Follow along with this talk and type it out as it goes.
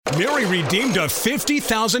Mary redeemed a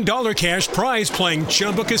 $50,000 cash prize playing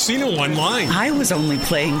Chumba Casino online. I was only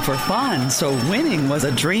playing for fun, so winning was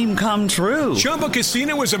a dream come true. Chumba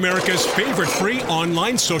Casino is America's favorite free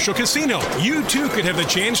online social casino. You too could have the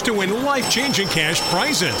chance to win life-changing cash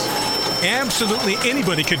prizes. Absolutely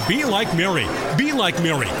anybody could be like Mary. Be like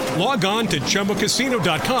Mary. Log on to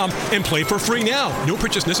ChumbaCasino.com and play for free now. No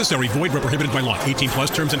purchase necessary. Void where prohibited by law. 18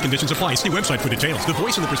 plus terms and conditions apply. See website for details. The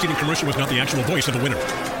voice of the preceding commercial was not the actual voice of the winner.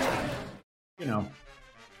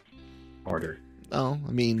 Harder. Oh,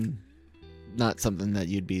 I mean, not something that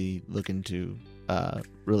you'd be looking to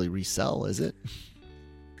really resell, is it?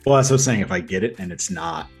 Well, that's what I was saying. If I get it and it's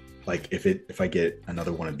not, like, if I get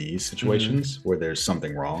another one of these situations where there's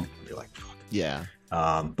something wrong, I'd be like, fuck. Yeah.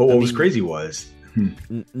 But what was crazy was...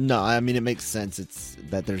 No, I mean, it makes sense. It's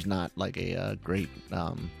that there's not like a great...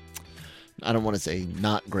 I don't want to say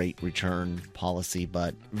not great return policy,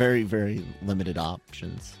 but very, very limited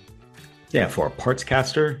options. Yeah, for a parts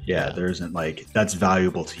caster, there isn't like... That's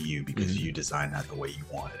valuable to you because you designed that the way you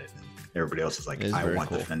wanted it. And everybody else is like, I want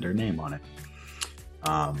the Fender name on it.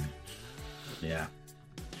 Yeah.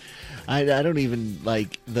 I don't even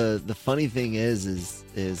like the funny thing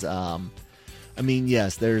is I mean,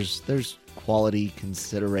 yes, there's quality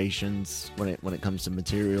considerations when it comes to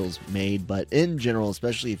materials made, but in general,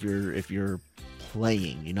 especially if you're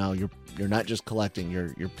playing, you're not just collecting,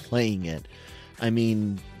 you're playing it. I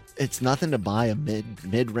mean, it's nothing to buy a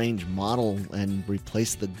mid-range model and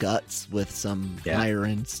replace the guts with some higher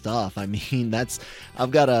end stuff. I mean,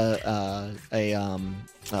 I've got a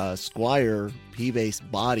Squire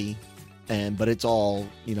P-based body, but it's all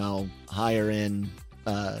higher end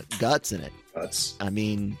guts in it. I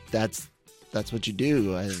mean, that's what you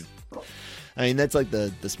do. I mean, that's like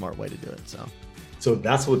the smart way to do it. So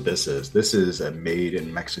that's what this is. This is a made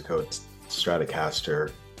in Mexico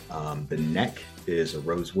Stratocaster. The neck is a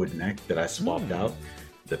rosewood neck that I swapped out.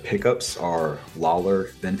 The pickups are Lawler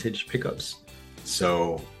vintage pickups.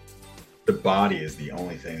 So the body is the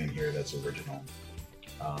only thing in here that's original.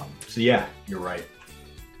 So yeah, you're right.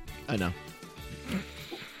 I know.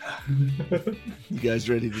 You guys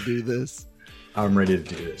ready to do this? I'm ready to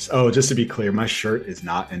do this. Oh, just to be clear, my shirt is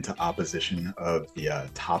not into opposition of the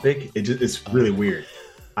topic. It's really weird.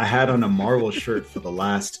 I had on a Marvel shirt for the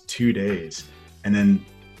last 2 days, and then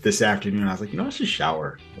this afternoon I was like, I should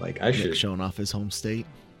shower. Like I should. Showing off his home state.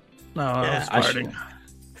 No, I was farting.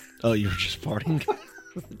 Oh, you were just farting.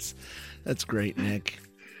 That's great, Nick.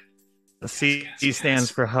 The C stands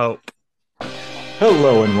for hope.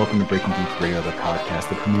 Hello and welcome to Breaking Deep Radio, the podcast,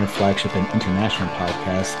 the premier flagship and international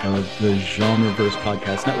podcast of the Genreverse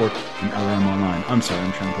Podcast Network and LRM Online. I'm sorry,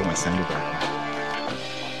 I'm trying to put my sounder back.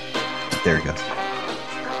 There it goes.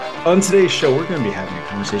 On today's show, we're going to be having a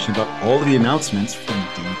conversation about all of the announcements from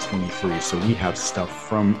D23. So we have stuff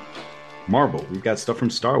from Marvel, we've got stuff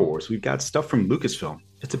from Star Wars, we've got stuff from Lucasfilm.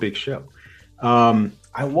 It's a big show.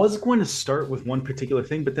 I was going to start with one particular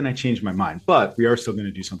thing, but then I changed my mind. But we are still going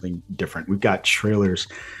to do something different. We've got trailers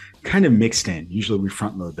kind of mixed in. Usually we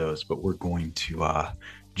front load those, but we're going to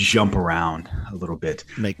jump around a little bit.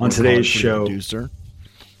 On today's show. Producer.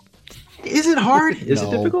 Is it hard? Is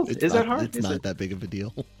it difficult? Is that hard? It's not that big of a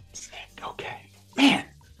deal. Okay. Man,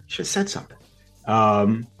 should have said something.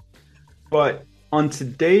 But on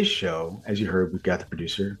today's show, as you heard, we've got the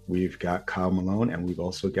producer, we've got Kyle Malone, and we've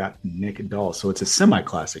also got Nick Dahl. So it's a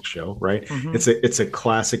semi-classic show, right? Mm-hmm. It's a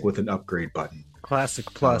classic with an upgrade button. Classic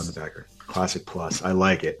Plus. On the background. Classic Plus. I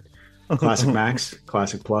like it. Classic Max,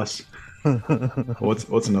 Classic Plus.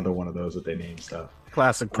 What's another one of those that they name stuff?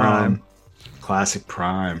 Classic Prime. Classic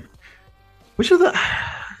Prime. Which of the...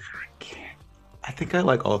 I think I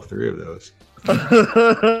like all three of those.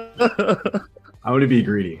 I'm going to be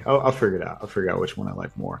greedy. I'll figure it out. I'll figure out which one I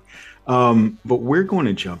like more. But we're going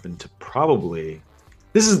to jump into probably...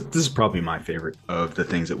 This is probably my favorite of the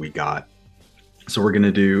things that we got. So we're going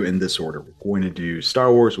to do in this order. We're going to do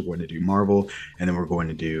Star Wars, we're going to do Marvel, and then we're going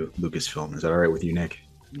to do Lucasfilm. Is that all right with you, Nick?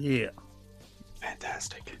 Yeah.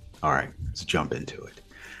 Fantastic. All right, let's jump into it.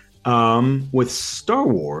 With Star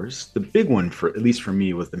Wars, the big one, for at least for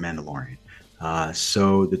me, was The Mandalorian.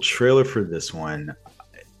 So the trailer for this one,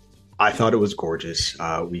 I thought it was gorgeous.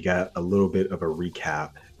 We got a little bit of a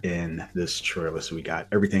recap in this trailer. So we got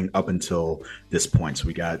everything up until this point. So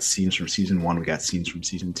we got scenes from season 1, we got scenes from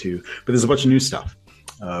season 2, but there's a bunch of new stuff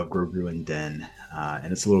of Grogu and Din.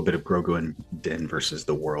 And it's a little bit of Grogu and Din versus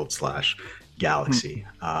the world/galaxy.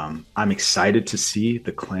 I'm excited to see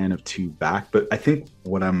the Clan of Two back, but I think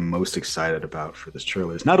what I'm most excited about for this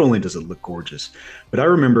trailer is not only does it look gorgeous, but I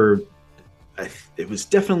remember it was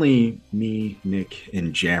definitely me, Nick,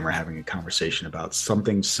 and Jammer having a conversation about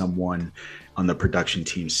something someone on the production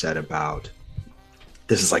team said about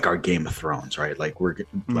this is like our Game of Thrones, right? Like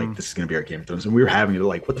like this is gonna be our Game of Thrones, and we were having to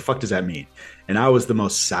like, what the fuck does that mean? And I was the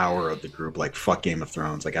most sour of the group, like fuck Game of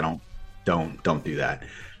Thrones, like I don't do that.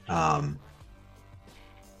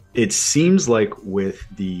 It seems like with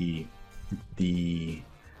the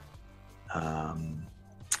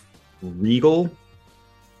regal,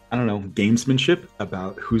 I don't know, gamesmanship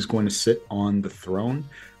about who's going to sit on the throne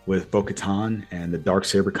with Bo-Katan and the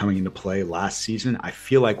Darksaber coming into play last season, I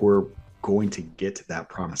feel like we're going to get that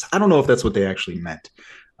promise. I don't know if that's what they actually meant,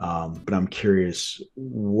 but I'm curious,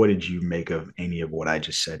 what did you make of any of what I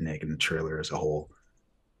just said, Nick, in the trailer as a whole?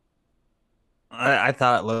 I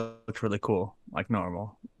thought it looked really cool, like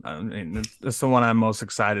normal. I mean, it's the one I'm most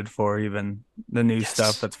excited for. Even the new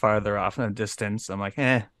stuff that's farther off in the distance, I'm like,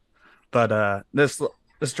 eh. But this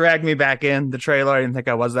dragged me back in. The trailer, I didn't think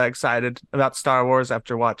I was that excited about Star Wars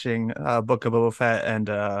after watching Book of Boba Fett and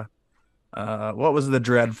what was the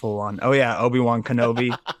dreadful one? Oh yeah, Obi-Wan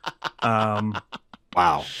Kenobi.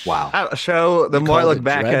 Wow. That show. The more I look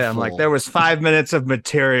back at it, I'm dreadful. like, there was 5 minutes of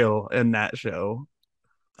material in that show.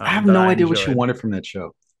 I have that no idea what you enjoyed. wanted from that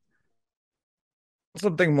show.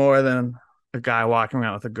 Something more than a guy walking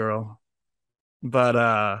around with a girl. But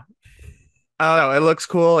I don't know, it looks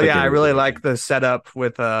cool. Like Yeah, I it was really amazing. like the setup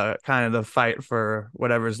with kind of the fight for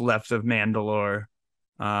whatever's left of Mandalore.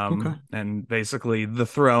 Okay. And basically the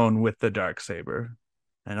throne with the Darksaber.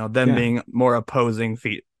 You know, them being more opposing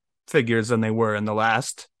figures than they were in the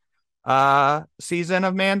last season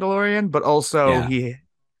of Mandalorian, but also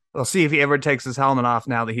we'll see if he ever takes his helmet off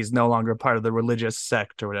now that he's no longer part of the religious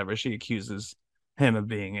sect or whatever she accuses him of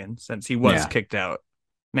being in, since he was kicked out.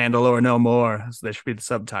 Mandalore no more. So there should be the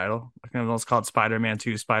subtitle. I think it's called Spider-Man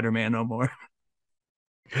 2, Spider-Man no more.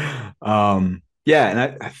 And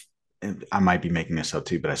I might be making this up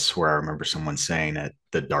too, but I swear I remember someone saying that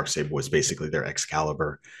the Darksaber was basically their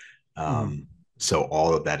Excalibur. So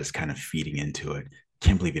all of that is kind of feeding into it.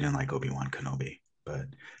 Can't believe you didn't like Obi-Wan Kenobi, but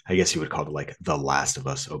I guess you would call it like The Last of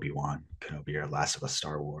Us Obi-Wan Kenobi or Last of Us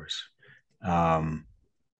Star Wars. I'm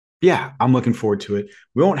looking forward to it.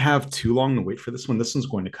 We won't have too long to wait for this one. This one's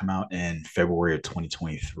going to come out in February of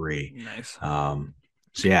 2023. Nice.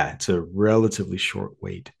 It's a relatively short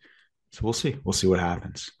wait. So we'll see. We'll see what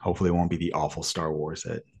happens. Hopefully it won't be the awful Star Wars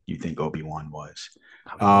that you think Obi-Wan was.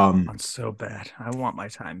 It's so bad. I want my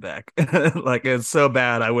time back. Like, it's so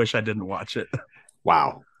bad. I wish I didn't watch it.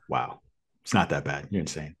 Wow. It's not that bad. You're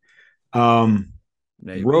insane.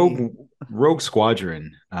 Maybe. Rogue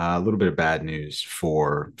Squadron. A little bit of bad news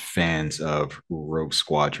for fans of Rogue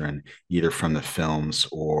Squadron, either from the films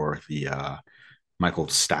or the Michael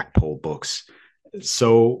Stackpole books.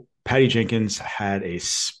 So Patty Jenkins had a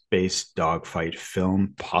space dogfight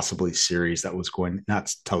film, possibly series that was going,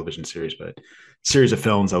 not television series, but series of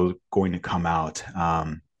films that was going to come out.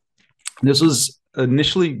 This was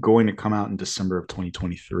initially going to come out in December of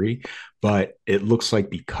 2023, but it looks like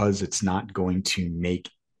because it's not going to make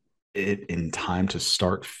it in time to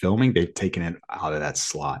start filming, they've taken it out of that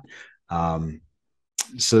slot.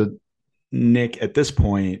 So Nick, at this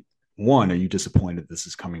point, one, are you disappointed this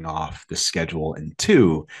is coming off the schedule? And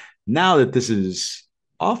two, now that this is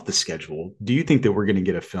off the schedule, do you think that we're going to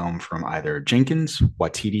get a film from either Jenkins,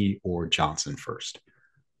 Waititi, or Johnson first?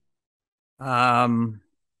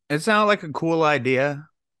 It sounded like a cool idea,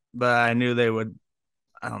 but I knew they would.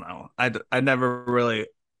 I don't know. I never really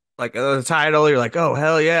like the title. You're like, oh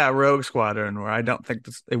hell yeah, Rogue Squadron. Where I don't think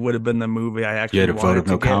it would have been the movie I actually. You had a vote of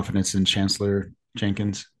no get. confidence in Chancellor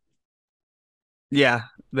Jenkins. Yeah,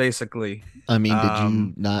 basically. I mean, did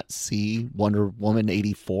you not see Wonder Woman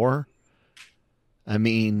 84? I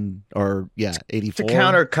mean, 84. To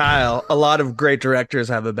counter Kyle, a lot of great directors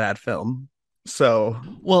have a bad film. So,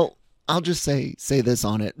 well, I'll just say this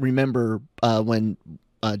on it. Remember when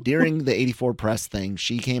during the 84 press thing,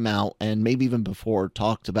 she came out and maybe even before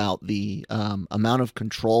talked about the amount of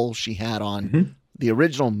control she had on the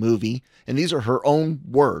original movie. And these are her own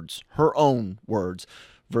words,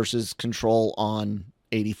 versus control on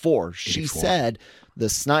 84. She said the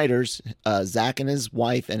Snyders, Zack and his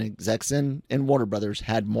wife and execs and Warner Brothers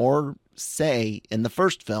had more say in the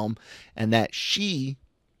first film, and that she,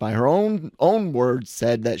 by her own words,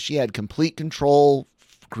 said that she had complete control,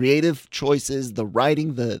 creative choices, the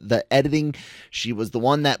writing, the editing. She was the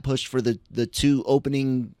one that pushed for the two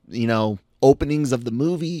openings of the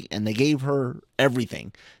movie, and they gave her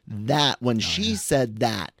everything. That when she said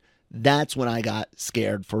that, that's when I got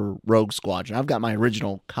scared for Rogue Squadron. I've got my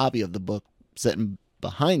original copy of the book sitting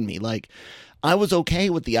behind me. Like, I was okay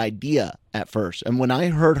with the idea at first. And when I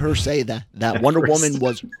heard her say that Wonder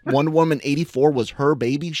Woman 84 was her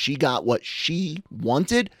baby, she got what she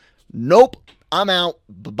wanted, nope, I'm out.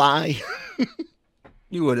 Bye-bye.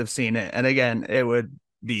 You would have seen it. And again, it would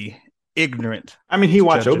be ignorant. I mean, he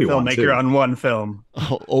watched Obi-Wan filmmaker too. on one film.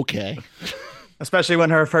 Oh, okay. Especially when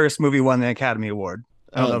her first movie won the Academy Award.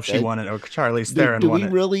 I don't know if she won it or Charlize Theron do won we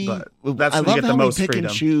it. Really? But that's I when you love get the how most we pick freedom.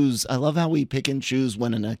 and choose. I love how we pick and choose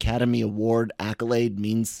when an Academy Award accolade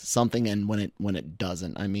means something and when it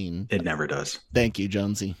doesn't. I mean, it never does. Thank you,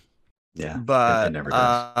 Jonesy. Yeah, but it never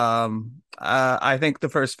does. I think the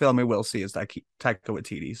first film we will see is Taika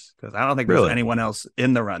Waititi's, because I don't think there's anyone else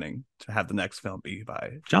in the running to have the next film be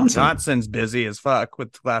by Johnson's busy as fuck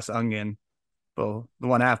with Glass Onion. Well, the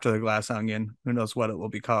one after the Glass Onion, who knows what it will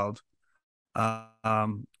be called.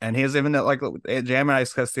 And he's even like Jam and I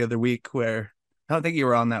discussed the other week where I don't think you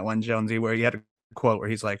were on that one, Jonesy, where you had a quote where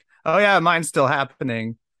he's like, "Oh yeah, mine's still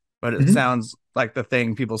happening," but it sounds like the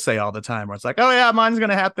thing people say all the time, where it's like, "Oh yeah, mine's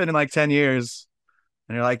gonna happen in like 10 years,"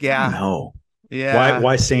 and you're like, "Yeah, no, yeah."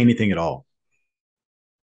 Why say anything at all?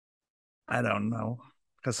 I don't know,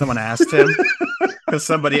 because someone asked him. Because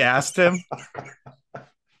somebody asked him.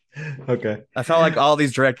 Okay, I felt like all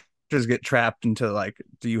these directors get trapped into like,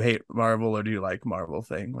 do you hate Marvel or do you like Marvel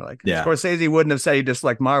thing? We're like, Scorsese wouldn't have said he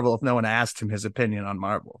disliked Marvel if no one asked him his opinion on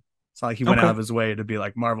Marvel. It's not like he went out of his way to be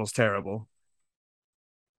like, Marvel's terrible.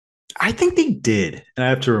 I think they did, and I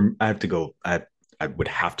have to go. I would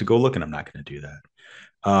have to go look, and I'm not going to do that.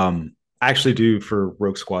 I actually do for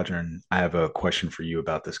Rogue Squadron. I have a question for you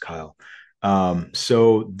about this, Kyle.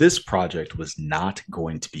 So this project was not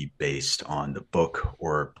going to be based on the book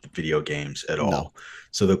or the video games at all. No.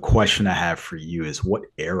 So the question I have for you is, what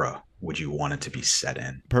era would you want it to be set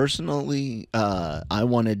in? Personally, I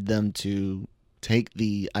wanted them to take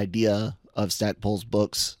the idea of Stackpole's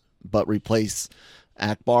books, but replace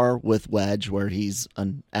Akbar with Wedge, where he's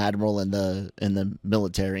an admiral in the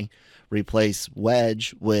military. Replace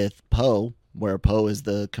Wedge with Poe, where Poe is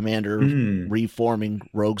the commander reforming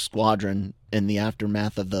Rogue Squadron in the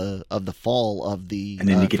aftermath of the fall of the and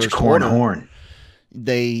then you get your Corran Horn.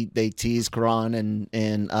 They tease Corran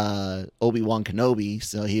and Obi-Wan Kenobi,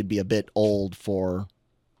 so he'd be a bit old for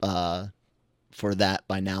that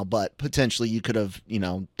by now, but potentially you could have,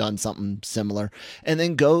 done something similar and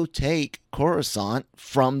then go take Coruscant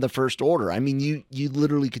from the First Order. I mean, you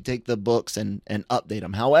literally could take the books and update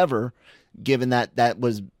them. However, given that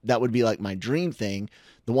would be like my dream thing,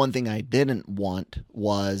 the one thing I didn't want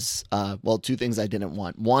was, two things I didn't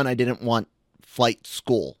want. One, I didn't want flight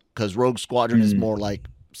school, because Rogue Squadron is more like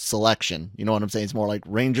selection. You know what I'm saying? It's more like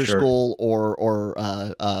Ranger School or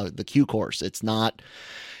the Q course. It's not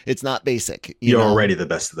basic. You're already the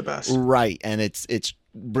best of the best. Right. And it's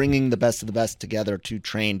bringing the best of the best together to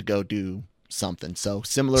train to go do something. So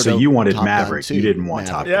similar to you wanted Top Maverick. You didn't want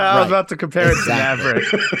Maverick. Top Gun. Yeah, I was about to compare it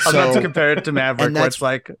to Maverick. Where it's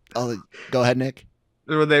like... Oh, go ahead, Nick.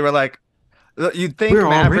 They were like, you'd think we're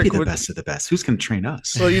Maverick already the best of the best. Who's going to train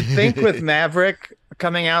us? Well, you'd think with Maverick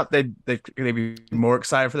coming out, they'd be more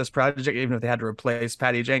excited for this project, even if they had to replace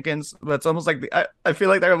Patty Jenkins. But it's almost like I feel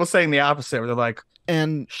like they're almost saying the opposite, where they're like,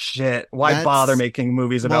 and shit, why bother making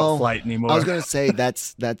movies about flight anymore? I was going to say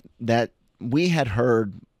that we had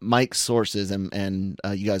heard Mike's sources, and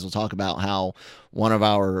you guys will talk about how one of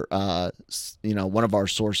our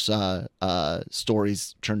source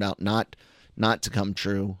stories turned out not to come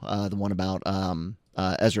true. The one about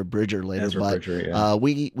Ezra Bridger later,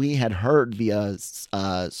 we had heard via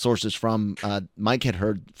sources from Mike had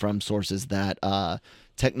heard from sources that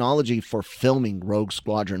technology for filming Rogue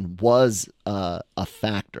Squadron was a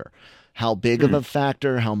factor. How big of a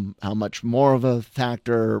factor? How much more of a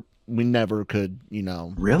factor? We never could,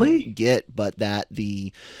 really get, but that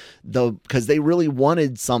because they really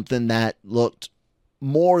wanted something that looked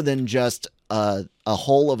more than just a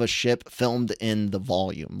whole of a ship filmed in the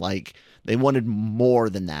volume. Like, they wanted more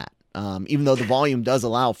than that. Even though the volume does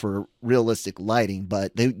allow for realistic lighting,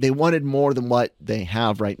 but they wanted more than what they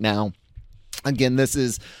have right now. Again, this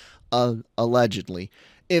is allegedly.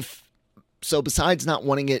 So besides not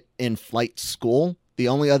wanting it in flight school, the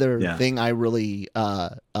only other thing I really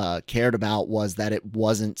cared about was that it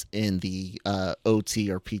wasn't in the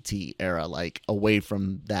OT or PT era, like away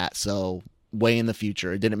from that. So way in the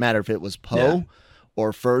future. It didn't matter if it was Poe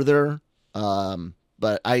or further.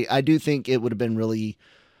 But I do think it would have been really,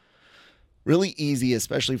 really easy,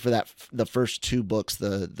 especially for the first two books,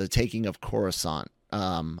 the Taking of Coruscant.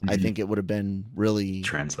 I think it would have been really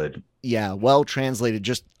translated. Yeah, well translated,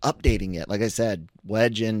 just updating it. Like I said,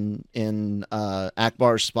 Wedge in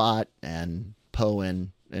Akbar's spot and Poe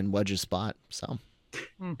in Wedge's spot. So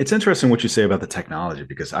it's interesting what you say about the technology,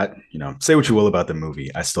 because say what you will about the movie,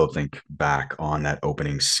 I still think back on that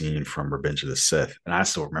opening scene from Revenge of the Sith, and I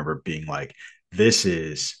still remember being like, this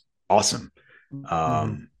is awesome.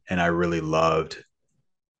 Mm-hmm. And I really loved.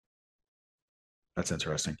 That's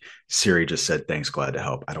interesting. Siri just said, "Thanks, glad to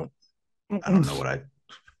help." I don't know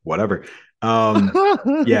whatever.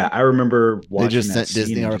 Yeah, I remember They watching just that sent scene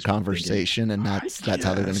Disney and our just thinking, conversation, and that's how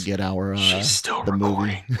they're going to yes, get our she's still the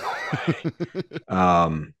movie. recording. No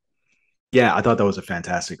way. Yeah, I thought that was a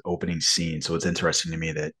fantastic opening scene. So it's interesting to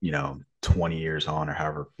me that, 20 years on or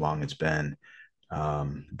however long it's been,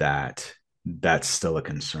 that that's still a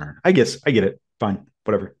concern. I guess I get it. Fine,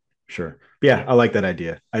 whatever. Sure. But yeah, I like that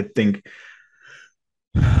idea. I think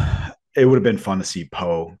it would have been fun to see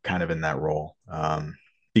Poe kind of in that role,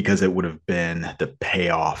 because it would have been the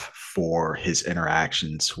payoff for his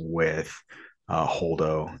interactions with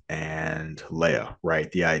Holdo and Leia, right?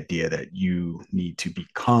 The idea that you need to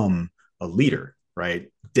become a leader,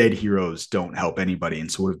 right? Dead heroes don't help anybody.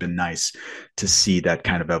 And so it would have been nice to see that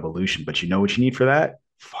kind of evolution. But you know what you need for that?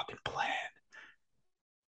 Fucking plan.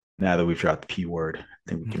 Now that we've dropped the P word, I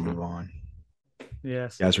think we can move on.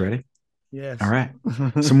 Yes. You guys ready? Yes. All right.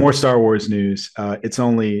 Some more Star Wars news. It's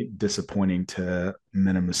only disappointing to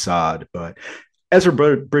Mena Massoud, but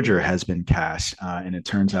Ezra Bridger has been cast, and it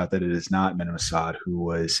turns out that it is not Mena Massoud who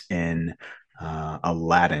was in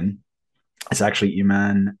Aladdin. It's actually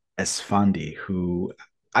Iman Esfandi, who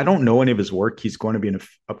I don't know any of his work. He's going to be in an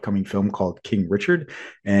upcoming film called King Richard,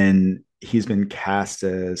 and he's been cast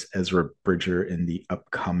as Ezra Bridger in the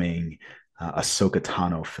upcoming Ahsoka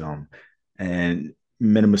Tano film. And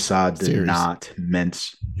Mena Massoud did Series. not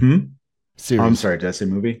mince. Series. Oh, I'm sorry. Did I say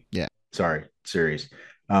movie? Yeah. Sorry, series.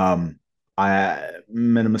 Mena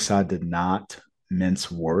Massoud did not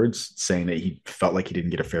mince words, saying that he felt like he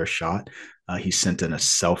didn't get a fair shot. He sent in a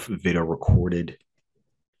self-video recorded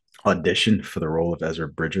audition for the role of Ezra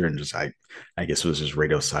Bridger, and just I guess it was just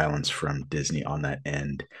radio silence from Disney on that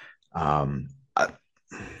end.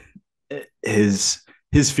 His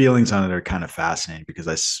feelings on it are kind of fascinating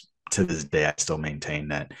because to this day I still maintain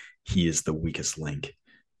that he is the weakest link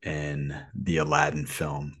in the Aladdin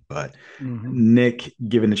film. But Nick,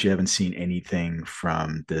 given that you haven't seen anything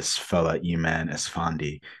from this fella Iman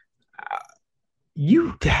Esfandi,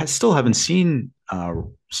 you still haven't seen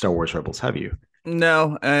Star Wars Rebels, have you?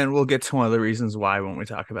 No, and we'll get to one of the reasons why when we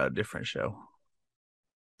talk about a different show.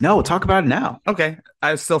 No, we'll talk about it now. Okay.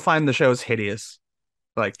 I still find the shows hideous.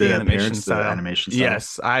 Like the animation style. The animation style.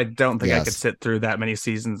 Yes, I don't think I could sit through that many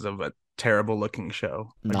seasons of a terrible looking show.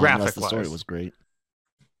 No, graphic the story was great.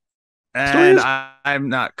 And I'm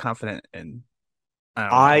not confident in.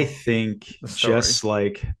 I think just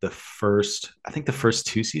like the first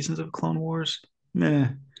 2 seasons of Clone Wars, meh.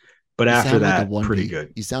 But after that, pretty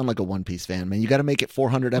good. You sound like a One Piece fan, man. You got to make it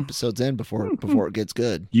 400 episodes in before it gets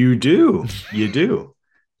good. You do.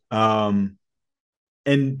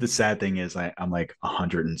 And the sad thing is I'm like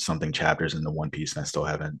 100 and something chapters in the One Piece and I still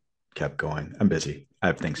haven't kept going. I'm busy. I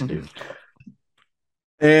have things to do.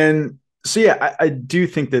 And so, yeah, I do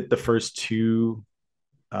think that the first 2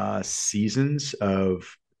 seasons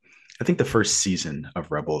of, I think the first season of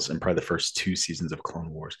Rebels and probably the first 2 seasons of Clone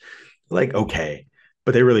Wars, like, okay,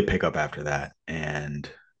 but they really pick up after that. And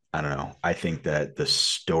I don't know. I think that the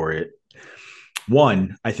story,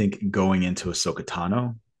 I think going into Ahsoka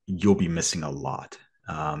Tano, you'll be missing a lot.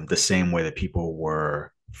 The same way that people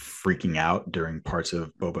were freaking out during parts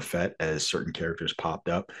of Boba Fett as certain characters popped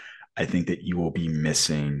up. I think that you will be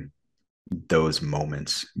missing those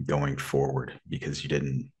moments going forward because you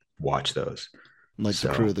didn't watch those. Like the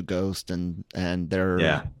Crew of the Ghost and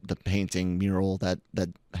their the painting mural that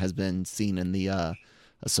has been seen in the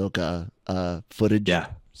Ahsoka footage. Yeah.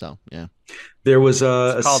 So, yeah. There was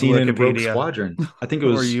a scene in Rogue Squadron. I think it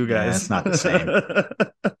was. Or you guys. Yeah, it's not the same.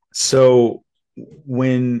 So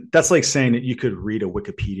when that's like saying that you could read a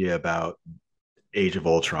Wikipedia about Age of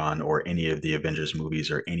Ultron or any of the Avengers movies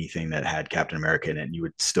or anything that had Captain America in it, and you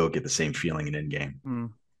would still get the same feeling in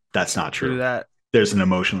Endgame. That's not true. True that. There's an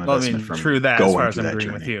emotional investment from true that going as far as through I'm that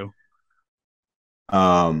agreeing journey.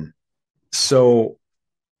 with you. So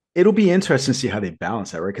it'll be interesting to see how they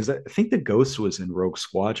balance that, right? Because I think the Ghost was in Rogue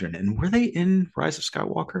Squadron, and were they in Rise of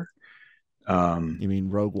Skywalker? You mean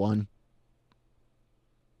Rogue One?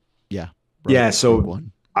 Yeah. So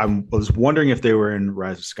I was wondering if they were in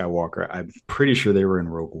Rise of Skywalker. I'm pretty sure they were in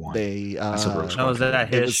Rogue One. They was that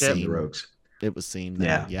his ship? The Rogues. It was seen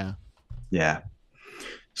there. Yeah.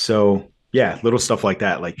 So yeah, little stuff like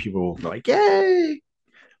that. Like people are like, yay.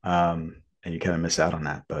 And you kind of miss out on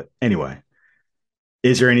that. But anyway,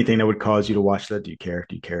 is there anything that would cause you to watch that? Do you care?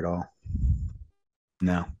 Do you care at all?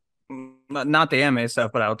 No. Not the anime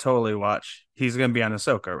stuff, but I'll totally watch. He's going to be on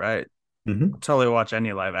Ahsoka, right? Mm-hmm. I'll totally watch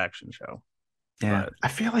any live action show. Yeah, But I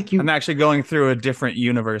feel like I'm actually going through a different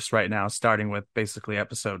universe right now, starting with basically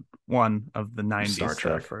episode 1 of the 90s Star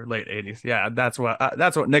Trek stuff or late 80s. Yeah, that's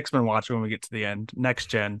what Nick's been watching when we get to the end, next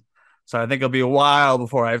gen. So I think it'll be a while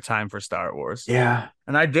before I have time for Star Wars. Yeah,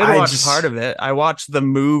 and I did watch part of it. I watched the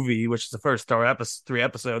movie, which is the first 3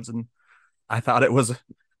 episodes, and I thought it was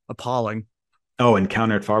appalling. Oh,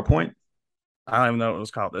 Encounter at Farpoint. I don't even know what it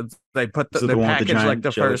was called. They put Is it they the one with the packaged like giant the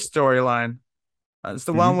jelly? first storyline. It's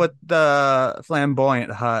the one with the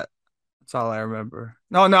flamboyant hut. That's all I remember.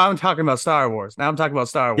 No, I'm talking about Star Wars. Now I'm talking about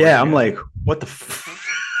Star Wars. Yeah, I'm like, what the?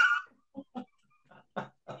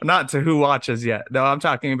 Not to who watches yet. No, I'm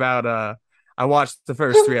talking about. I watched the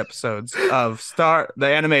first 3 episodes of the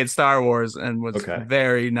animated Star Wars and was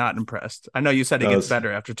very not impressed. I know you said it gets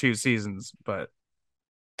better after 2 seasons, but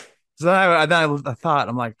so then I thought,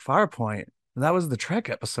 I'm like, Farpoint. That was the Trek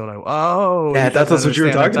episode. Yeah, that's what you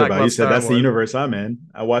were talking about. You said that's Wars. the universe I'm in.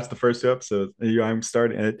 I watched the first 2 episodes. I'm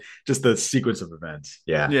starting it. Just the sequence of events.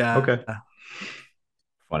 Yeah. Okay.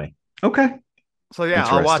 Funny. Okay. So yeah,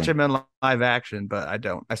 I'll watch him in live action, but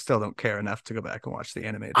I still don't care enough to go back and watch the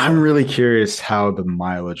animated. I'm really curious how the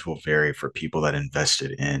mileage will vary for people that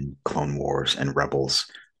invested in Clone Wars and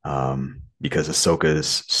Rebels, because Ahsoka's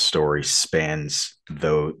story spans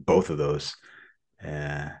both of those.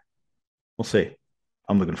 We'll see.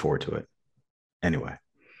 I'm looking forward to it. Anyway,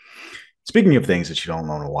 speaking of things that you don't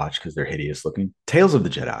want to watch because they're hideous looking, Tales of the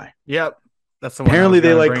Jedi. Yep, that's the one. Apparently,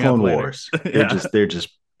 they like Clone Wars.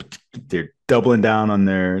 They're doubling down on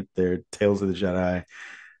their Tales of the Jedi,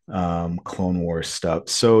 Clone Wars stuff.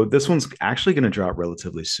 So this one's actually going to drop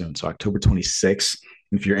relatively soon. So October 26th.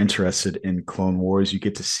 If you're interested in Clone Wars, you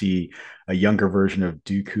get to see a younger version of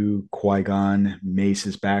Dooku, Qui-Gon, Mace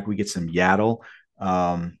is back. We get some Yaddle.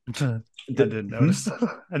 I didn't notice.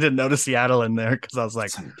 I didn't notice Seattle in there because I was like,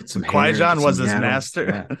 some Qui-Gon was his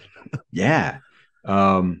master. Yeah.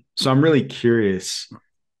 So I'm really curious.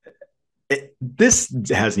 This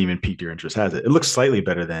hasn't even piqued your interest, has it? It looks slightly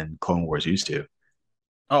better than Clone Wars used to.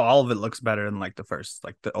 Oh, all of it looks better than like the first.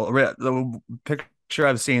 Like the picture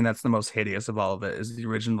I've seen that's the most hideous of all of it is the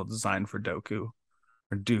original design for Dooku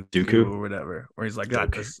or whatever, where he's like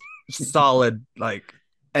got this solid like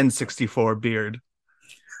N64 beard.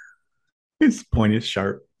 His point is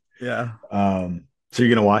sharp. Yeah. So you're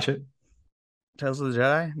gonna watch it? Tales of the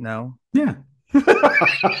Jedi? No. Yeah.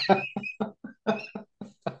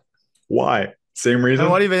 Why? Same reason.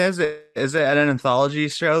 And what even is it? Is it an anthology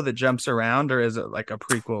show that jumps around, or is it like a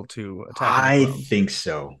prequel to Attack of the Clones? Think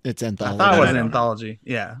so. It's anthology. I thought it was an anthology.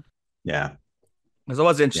 Yeah. Because it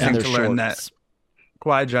was interesting to learn that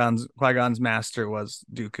Qui-Gon's master was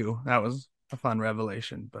Dooku. That was a fun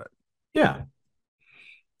revelation. But yeah.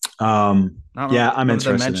 I'm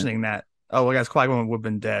interested mentioning that. Oh, well, guys, Qui-Gon would have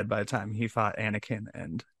been dead by the time he fought Anakin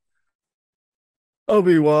and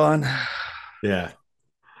Obi-Wan.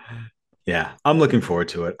 Yeah, I'm looking forward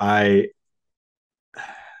to it. I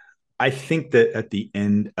think that at the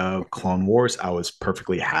end of Clone Wars, I was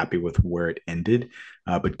perfectly happy with where it ended.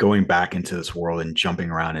 But going back into this world and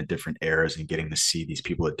jumping around in different eras and getting to see these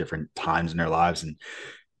people at different times in their lives and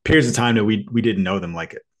periods of time that we didn't know them,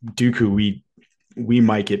 like Dooku, we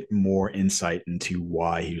might get more insight into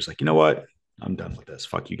why he was like, you know what, I'm done with this.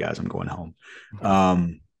 Fuck you guys, I'm going home.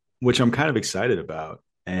 Which I'm kind of excited about.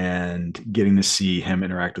 And getting to see him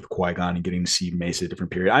interact with Qui-Gon and getting to see Mace at a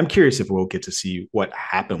different period. I'm curious if we'll get to see what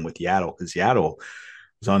happened with Yaddle, because Yaddle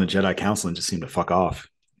was on the Jedi Council and just seemed to fuck off.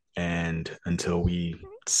 And until we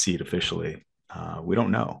see it officially, we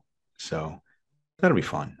don't know. So that'll be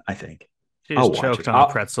fun, I think. She just choked on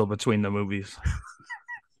a pretzel between the movies.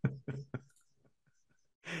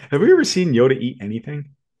 Have we ever seen Yoda eat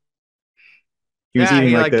anything? He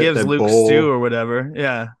gives Luke bowl. Stew or whatever.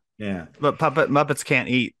 Yeah. Yeah. But Muppets can't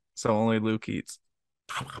eat, so only Luke eats.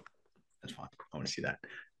 That's fine. I want to see that.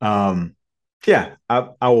 Yeah,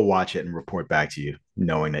 I will watch it and report back to you,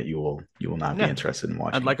 knowing that you will not be interested in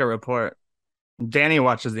watching. I'd like a report. Danny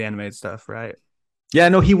watches the animated stuff, right? Yeah,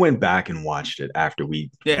 no, he went back and watched it after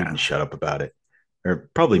we didn't shut up about it.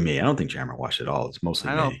 Or probably me. I don't think Jammer watched it all. It's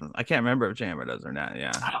mostly me. I can't remember if Jammer does or not.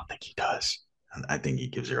 Yeah. I don't think he does. I think he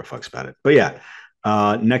gives 0 fucks about it. But yeah,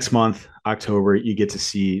 next month, October, you get to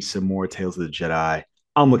see some more Tales of the Jedi.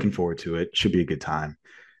 I'm looking forward to it. Should be a good time.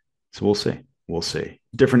 So we'll see.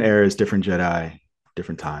 Different eras, different Jedi,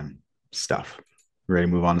 different time stuff. Ready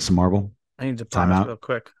to move on to some Marvel? I need to pause real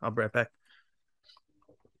quick. I'll be right back.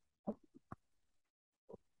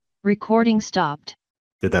 Recording stopped.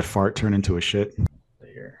 Did that fart turn into a shit?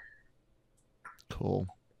 There. Cool.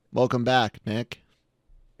 Welcome back, Nick.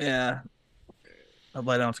 Yeah. I'll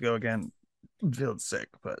let out to go again. I'm feeling sick,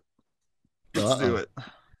 but let's do it.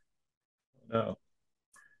 No.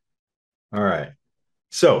 All right.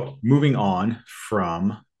 So moving on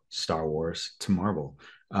from Star Wars to Marvel,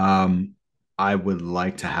 um, I would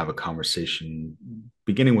like to have a conversation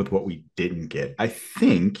beginning with what we didn't get. I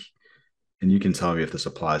think, and you can tell me if this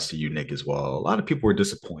applies to you, Nick, as well. A lot of people were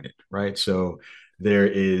disappointed, right? So there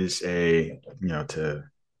is to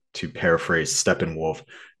paraphrase Steppenwolf,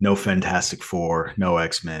 no Fantastic Four, no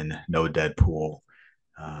X-Men, no Deadpool.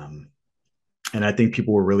 Um, and I think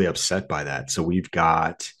people were really upset by that. So we've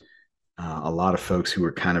got a lot of folks who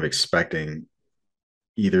were kind of expecting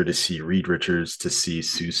either to see Reed Richards, to see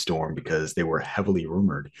Sue Storm, because they were heavily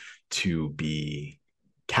rumored to be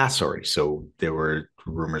cast already. So there were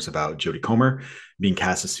rumors about Jodie Comer being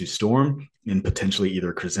cast as Sue Storm, and potentially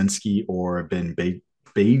either Krasinski or Ben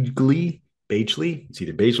Bagley. It's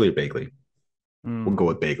either Bagley or Bagley. We'll go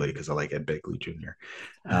with Bagley because I like Ed Bagley Jr.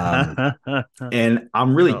 And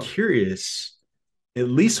I'm really curious, at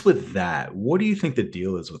least with that, what do you think the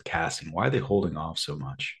deal is with casting? Why are they holding off so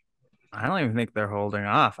much? I don't even think they're holding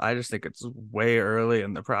off. I just think it's way early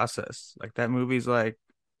in the process. Like that movie's like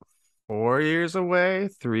 4 years away,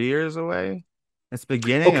 3 years away. It's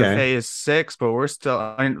beginning of phase 6, but we're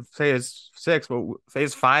still in phase 6, but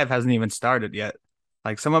phase 5 hasn't even started yet.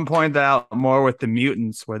 Like someone pointed out more with the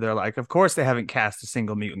mutants, where they're like, of course they haven't cast a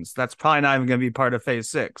single mutants. That's probably not even going to be part of phase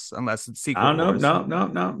 6 unless it's Secret Wars.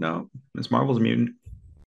 No. Miss Marvel's a mutant.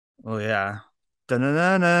 Oh yeah.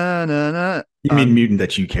 Da-na-na-na-na-na. You mean mutant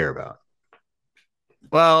that you care about?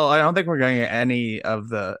 Well, I don't think we're going to get any of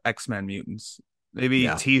the X-Men mutants. Maybe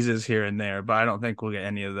teases here and there, but I don't think we'll get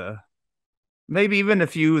any of the. Maybe even a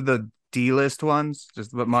few of the D-list ones,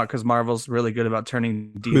 just because Marvel's really good about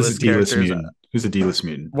turning D-list characters. Mutant? Who's a D-list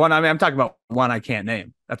mutant? One, I mean, I'm talking about one I can't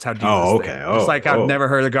name. That's how D-list. Oh, okay. It's like I've never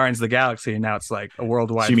heard of Guardians of the Galaxy, and now it's like a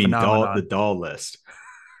worldwide. So you mean phenomenon. the doll list?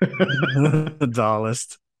 The doll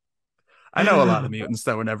list. I know a lot of mutants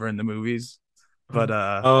that were never in the movies, but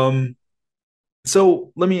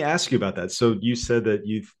So let me ask you about that. So you said that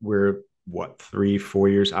we're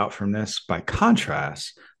 3-4 years out from this. By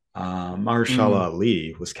contrast, Mahershala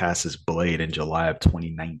Ali was cast as Blade in July of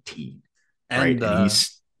 2019, and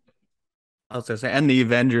he's. I was gonna say, and the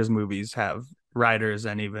Avengers movies have writers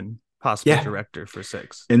and even possible director for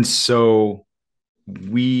 6. And so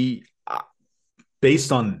we,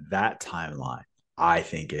 based on that timeline, I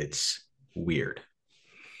think it's weird.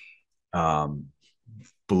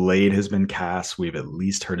 Blade has been cast. We've at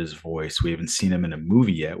least heard his voice. We haven't seen him in a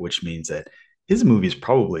movie yet, which means that his movie is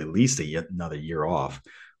probably at least another year off,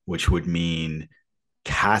 which would mean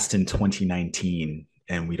cast in 2019,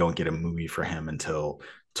 and we don't get a movie for him until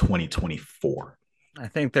 2024. I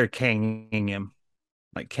think they're Kanging him.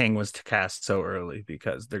 Like Kang was cast so early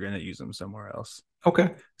because they're going to use him somewhere else.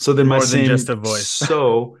 Okay. So then more than just a voice.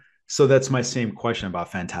 So that's my same question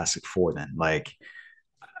about Fantastic Four then. Like,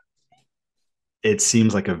 it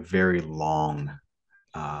seems like a very long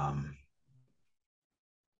time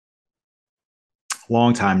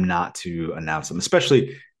not to announce them,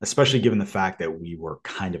 especially given the fact that we were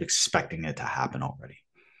kind of expecting it to happen already.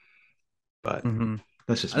 But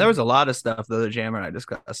that's just there was a lot of stuff that the Jammer and I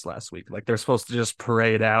discussed last week. Like they're supposed to just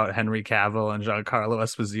parade out Henry Cavill and Giancarlo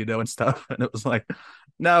Esposito and stuff, and it was like,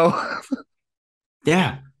 no,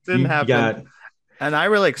 didn't happen. And I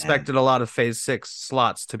really expected a lot of Phase 6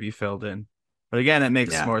 slots to be filled in. But again, it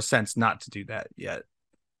makes more sense not to do that yet.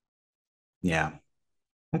 Yeah.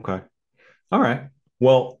 Okay. All right.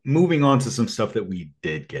 Well, moving on to some stuff that we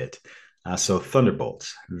did get. So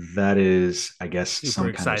Thunderbolts. That is, I guess,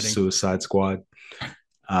 some kind of Suicide Squad.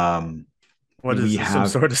 What is some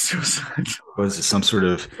sort of Suicide Squad? What is it? Some sort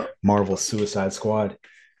of Marvel Suicide Squad.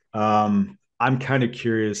 I'm kind of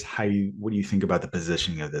curious what do you think about the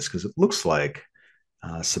positioning of this? Because it looks like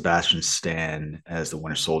Sebastian Stan as the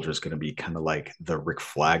Winter Soldier is going to be kind of like the Rick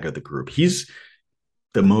Flag of the group. He's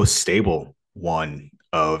the most stable one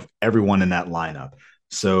of everyone in that lineup.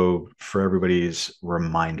 So for everybody's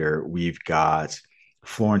reminder, we've got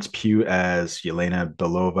Florence Pugh as Yelena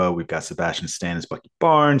Belova. We've got Sebastian Stan as Bucky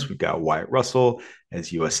Barnes. We've got Wyatt Russell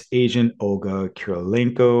as U.S. Agent, Olga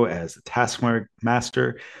Kurylenko as the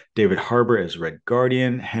Taskmaster, David Harbour as Red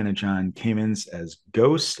Guardian, Hannah John Kamens as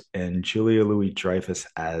Ghost, and Julia Louis-Dreyfus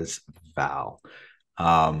as Val.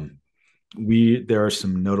 There are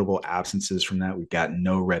some notable absences from that. We've got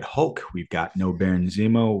no Red Hulk. We've got no Baron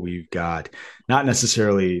Zemo. We've got not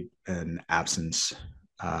necessarily an absence,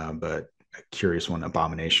 but a curious one,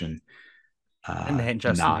 Abomination. And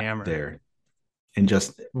Justin Hammer there. And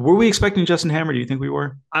were we expecting Justin Hammer? Do you think we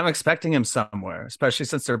were? I'm expecting him somewhere, especially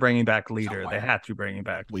since they're bringing back Leader. They have to bring him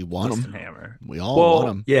back. We want Justin him. Hammer. We all want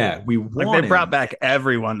him. Yeah, we want They brought back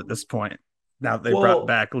everyone at this point. Now they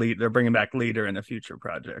they're bringing back Leader in a future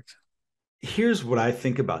project. Here's what I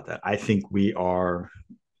think about that. I think we are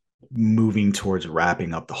moving towards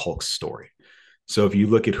wrapping up the Hulk story. So if you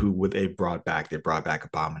look at they brought back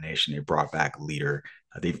Abomination, they brought back Leader,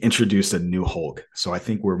 they've introduced a new Hulk. So I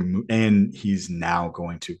think and he's now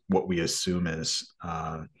going to what we assume is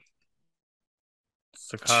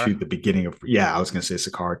Sakaar? to the beginning of I was going to say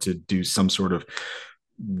Sakaar, to do some sort of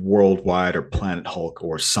worldwide or Planet Hulk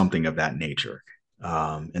or something of that nature.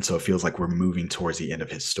 And so it feels like we're moving towards the end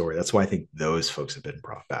of his story. That's why I think those folks have been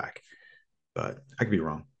brought back, but I could be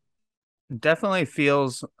wrong. Definitely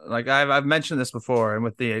feels like I've mentioned this before, and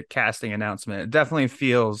with the casting announcement, it definitely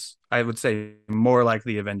feels, I would say, more like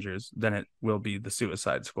the Avengers than it will be the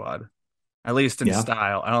Suicide Squad, at least in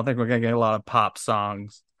style. I don't think we're gonna get a lot of pop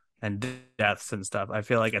songs and deaths and stuff. I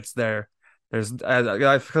feel like it's there. Because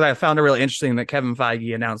I found it really interesting that Kevin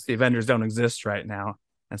Feige announced the Avengers don't exist right now.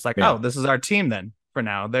 And it's like, oh, this is our team then for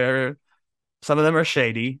now. Some of them are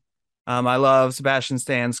shady. I love Sebastian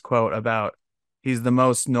Stan's quote about he's the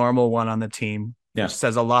most normal one on the team. Yeah. Which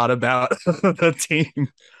says a lot about the team.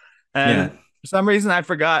 And for some reason, I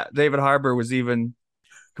forgot David Harbour could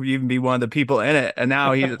even be one of the people in it. And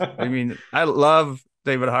now I love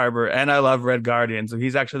David Harbour and I love Red Guardian. So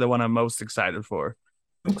he's actually the one I'm most excited for,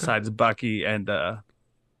 besides Bucky and the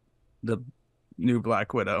new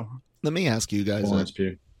Black Widow. Let me ask you guys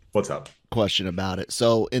what's up? Question about it.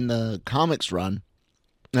 So in the comics run,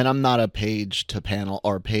 and I'm not a page to panel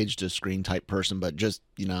or page to screen type person, but just,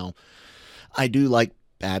 I do like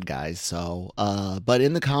bad guys. So, but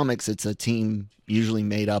in the comics, it's a team usually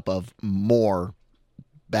made up of more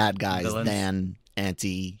bad guys than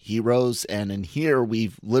anti-heroes. And in here,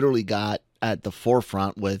 we've literally got at the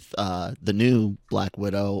forefront with the new Black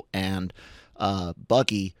Widow and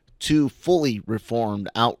Bucky, two fully reformed,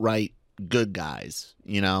 outright good guys,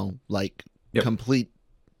 complete.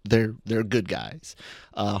 They're good guys.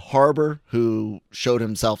 Harbour, who showed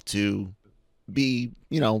himself to be,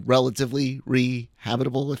 relatively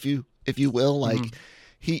rehabitable, if you will, like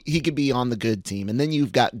he could be on the good team. And then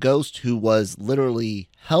you've got Ghost, who was literally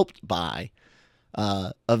helped by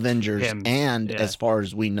Avengers, as far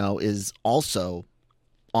as we know, is also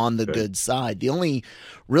on the good side. The only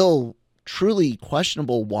real truly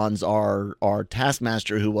questionable ones are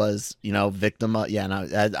Taskmaster, who was, victim of,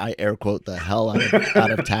 I air quote the hell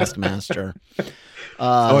out of Taskmaster.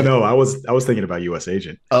 I was thinking about US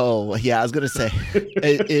Agent. Oh yeah, I was gonna say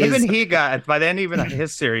even he got by then, even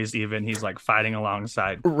his series, he's like fighting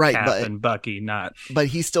alongside Cap and Bucky, but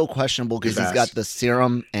he's still questionable because he's got the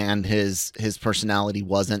serum and his personality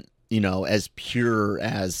wasn't, as pure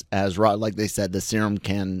as raw. Like they said, the serum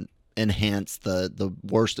can enhance the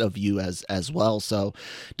worst of you as well. So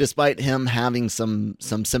despite him having some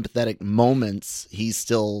sympathetic moments, he's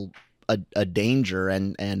still a danger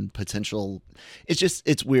and potential.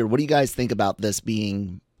 It's weird. What do you guys think about this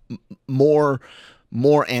being more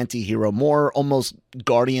anti-hero, more almost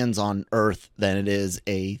Guardians on Earth than it is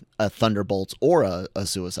a Thunderbolts or a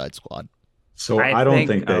Suicide Squad? So I don't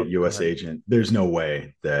think that US Agent, there's no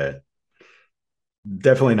way that,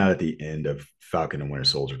 definitely not at the end of Falcon and Winter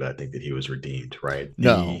Soldier, that I think that he was redeemed, right?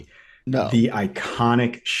 No. The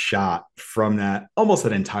iconic shot from that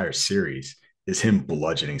entire series is him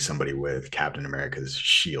bludgeoning somebody with Captain America's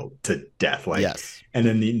shield to death. And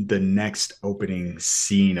then the next opening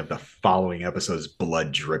scene of the following episode is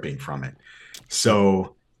blood dripping from it.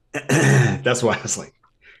 So that's why I was like,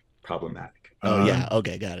 problematic.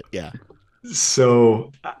 Okay, got it. Yeah.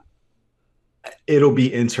 So it'll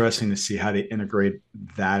be interesting to see how they integrate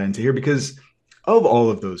that into here, because of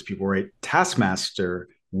all of those people, right? Taskmaster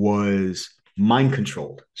was mind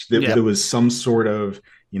controlled. There was some sort of,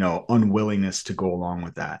 unwillingness to go along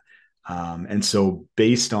with that. And so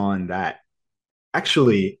based on that,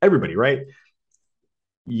 actually everybody, right?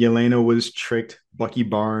 Yelena was tricked. Bucky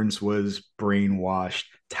Barnes was brainwashed.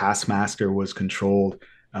 Taskmaster was controlled.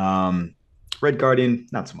 Red Guardian,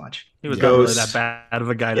 not so much. He was never really that bad of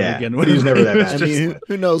a guy to begin with. He was never that bad. I mean,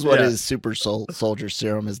 who knows what his super soldier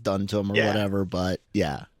serum has done to him or whatever, but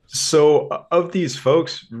yeah. So of these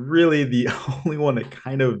folks, really the only one that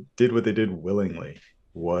kind of did what they did willingly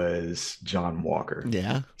was John Walker.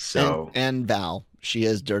 Yeah. So and Val, she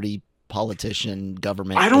is dirty politician,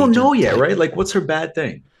 government. I don't know yet, right? Like, what's her bad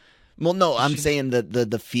thing? Well, no, I'm saying that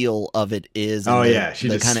the feel of it is. She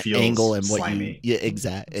the just kind of feels angle and what slimy.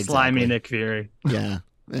 Exactly. Slimy Nick Fury. Yeah,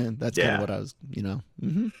 and that's kind of what I was,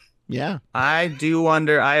 Yeah. I do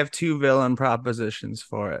wonder. I have two villain propositions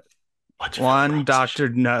for it. One, Doctor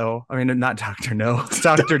No. I mean, not Doctor No. It's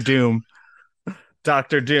Doctor Doom.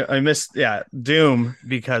 Doctor Doom. Doom,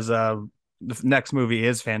 because the next movie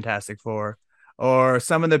is Fantastic Four. Or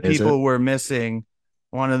some of the Is people it? we're missing,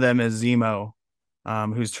 one of them is Zemo,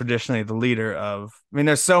 who's traditionally the leader of. I mean,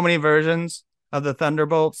 there's so many versions of the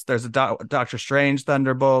Thunderbolts. There's a Doctor Strange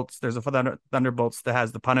Thunderbolts. There's a Thunderbolts that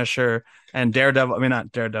has the Punisher and Daredevil. I mean,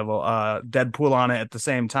 not Daredevil. Deadpool on it at the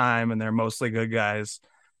same time, and they're mostly good guys.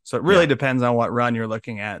 So it really depends on what run you're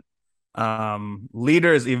looking at.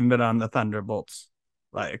 Leader's even been on the Thunderbolts,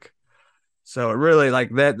 like, so it really like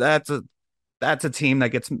that. That's a team that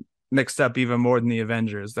gets mixed up even more than the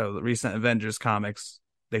Avengers. Though the recent Avengers comics,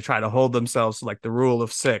 they try to hold themselves to like the rule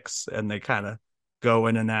of six, and they kind of go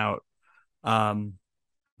in and out. I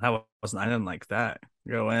didn't like that,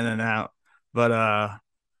 go in and out, but I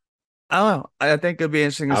don't know. I think it'd be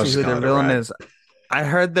interesting to see who their villain is. I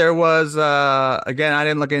heard there was again, I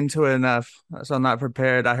didn't look into it enough, so I'm not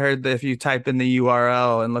prepared. I heard that if you type in the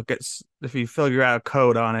URL and if you figure out a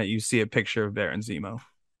code on it, you see a picture of Baron Zemo.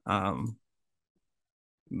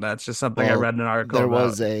 That's just something I read in an article there about.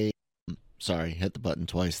 was a sorry, hit the button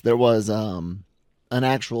twice. There was an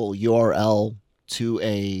actual URL to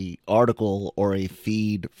a article or a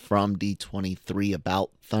feed from D23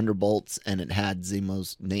 about Thunderbolts, and it had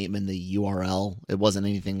Zemo's name in the URL. It wasn't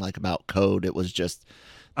anything like about code. It was just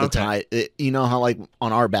the title. You know how like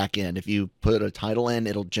on our back end, if you put a title in,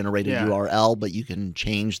 it'll generate a URL, but you can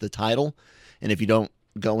change the title. And if you don't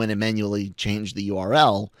go in and manually change the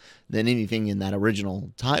URL, then anything in that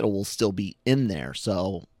original title will still be in there.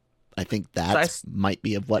 So I think that might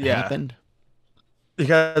be of what happened.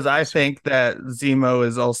 Because I think that Zemo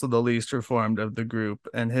is also the least reformed of the group,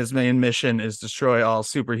 and his main mission is destroy all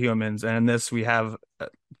superhumans. And in this, we have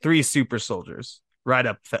 3 super soldiers right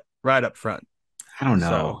up front. I don't know.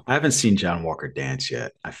 So, I haven't seen John Walker dance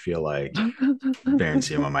yet. I feel like Baron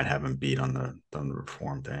Zemo might have him beat on the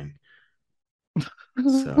reform thing.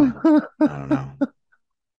 So I don't know.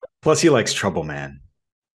 Plus, he likes Trouble Man.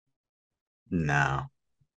 No,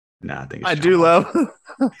 I think it's I do love.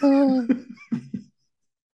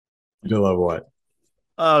 You do love what?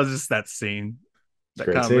 Oh, just that scene, that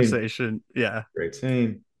great conversation. Scene. Yeah, great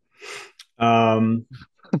scene. So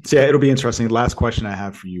yeah, it'll be interesting. The last question I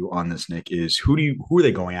have for you on this, Nick, is who are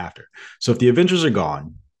they going after? So if the Avengers are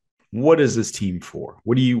gone, what is this team for?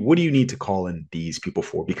 What do you need to call in these people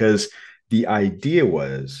for? Because the idea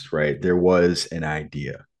was, right, there was an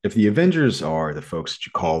idea. If the Avengers are the folks that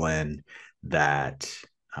you call in that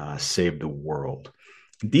save the world,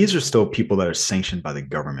 these are still people that are sanctioned by the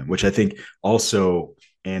government, which I think also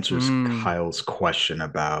answers Kyle's question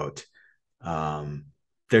about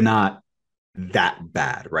they're not that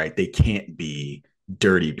bad, right? They can't be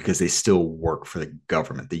dirty because they still work for the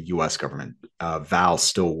government, the U.S. government. Val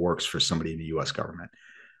still works for somebody in the U.S. government.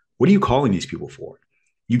 What are you calling these people for?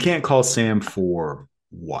 You can't call Sam for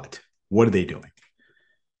what? What are they doing?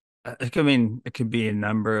 It could be a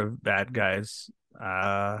number of bad guys.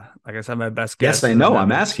 Like I said, my best guess. Yes, I know.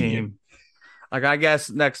 I'm asking you. Like, I guess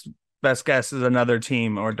next best guess is another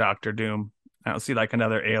team or Doctor Doom. I don't see like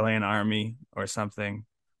another alien army or something.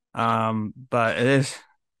 But it is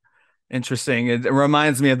interesting. It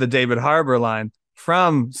reminds me of the David Harbour line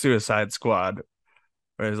from Suicide Squad,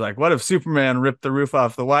 where it's like, what if Superman ripped the roof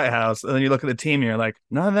off the White House? And then you look at the team and you're like,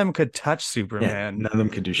 none of them could touch Superman. Yeah, none of them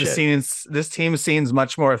could do shit. This team seems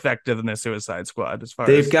much more effective than the Suicide Squad as far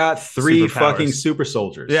they've as got 3 fucking super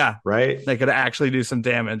soldiers. Yeah. Right? They could actually do some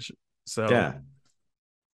damage. So yeah.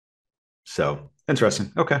 So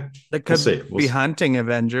interesting. Okay. They could be hunting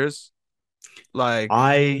Avengers. Like,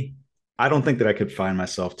 I don't think that I could find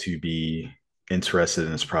myself to be interested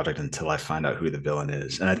in this project until I find out who the villain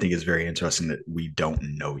is. And I think it's very interesting that we don't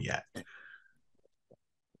know yet.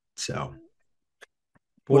 So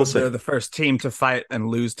what if they're the first team to fight and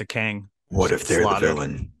lose to Kang? What if they're the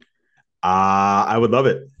villain? I would love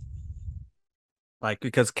it. Like,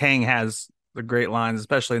 because Kang has the great lines,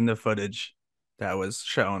 especially in the footage that was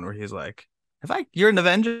shown, where he's like, you're an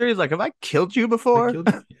Avenger? He's like, have I killed you before?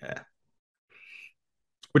 Yeah.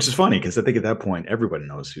 Which is funny because I think at that point everyone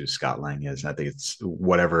knows who Scott Lang is. And I think it's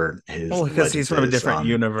whatever his because he's from a different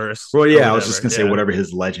universe. Well, yeah, I was just gonna say whatever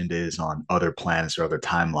his legend is on other planets or other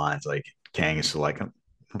timelines. Like Kang is like, I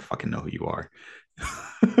don't fucking know who you are.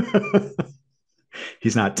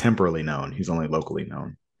 He's not temporally known; he's only locally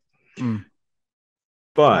known.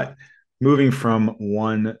 But moving from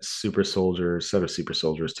one set of super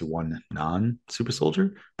soldiers to one non-super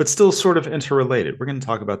soldier, but still sort of interrelated. We're going to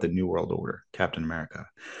talk about the New World Order, Captain America.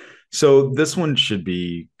 So this one should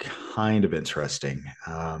be kind of interesting.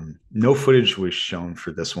 No footage was shown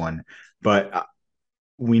for this one, but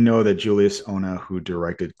we know that Julius Ona, who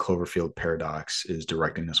directed Cloverfield Paradox, is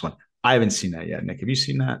directing this one. I haven't seen that yet. Nick, have you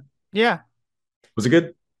seen that? Yeah. Was it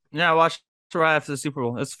good? Yeah, I watched it right after the Super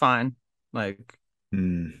Bowl. It's fine. Like,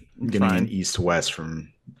 Getting an east-west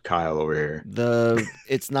from Kyle over here.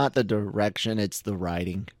 It's not the direction, it's the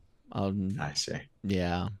writing. I see.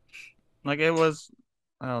 Yeah. Like it was,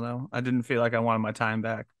 I don't know. I didn't feel like I wanted my time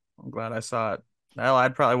back. I'm glad I saw it. Hell,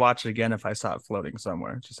 I'd probably watch it again if I saw it floating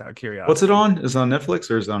somewhere, just out of curiosity. What's it on? Is it on Netflix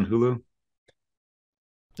or is it on Hulu? I It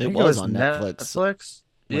think was on Netflix when it first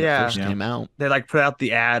Yeah. came out. They like put out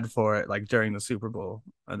the ad for it like during the Super Bowl.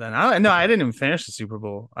 And then I didn't even finish the Super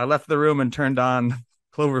Bowl. I left the room and turned on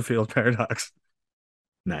Cloverfield Paradox.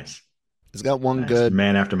 Nice. It's got one Nice. good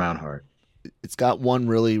Man after Mount Heart. It's got one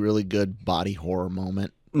really, really good body horror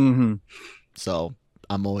moment. Mm-hmm. So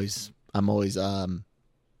I'm always down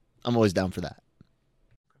for that.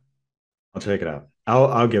 I'll check it out.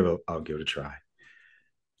 I'll give it a try.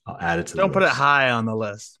 I'll add it to the Don't put it list. high on the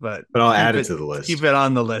list, but I'll add it to the list. Keep it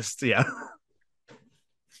on the list, yeah.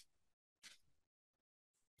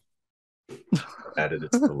 Added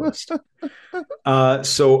it to the list.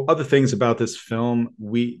 So other things about this film,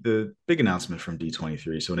 the big announcement from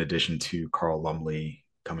D23. So in addition to Carl Lumley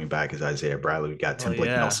coming back as Isaiah Bradley, we got Tim Blake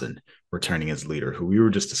Nelson returning as leader, who we were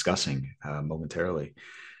just discussing momentarily.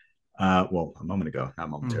 Well, a moment ago, not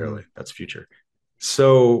momentarily. That's future.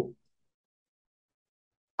 So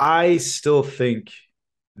I still think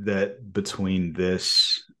that between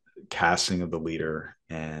this casting of the leader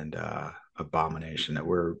and Abomination, that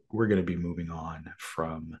we're going to be moving on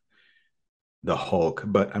from the Hulk.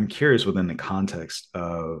 But I'm curious, within the context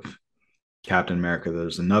of Captain America,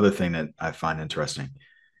 there's another thing that I find interesting.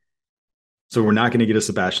 So we're not going to get a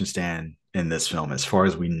Sebastian Stan in this film, as far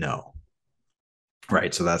as we know.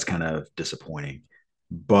 Right. So that's kind of disappointing.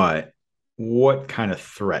 But what kind of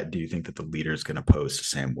threat do you think that the leader is going to pose to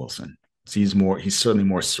Sam Wilson? So he's certainly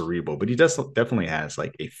more cerebral, but he definitely has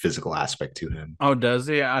like a physical aspect to him. Oh, does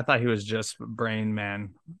he? I thought he was just brain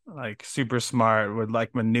man, like super smart, would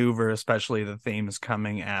like maneuver, especially the themes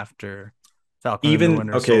coming after Falcon and the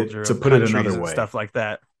Winter Soldier. To put it another way, stuff like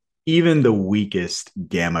that. Even the weakest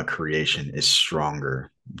gamma creation is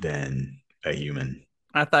stronger than a human.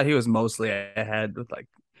 I thought he was mostly ahead with like,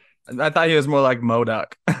 I thought he was more like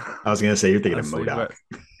MODOK. I was going to say, you're thinking of MODOK.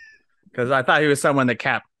 Because I thought he was someone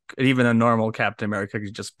that even a normal Captain America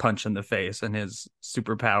could just punch in the face, and his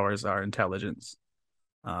superpowers are intelligence.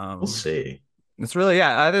 We'll see. It's really,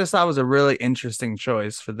 I just thought it was a really interesting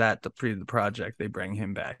choice for that to pre the project. They bring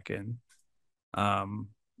him back in.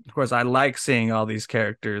 Of course, I like seeing all these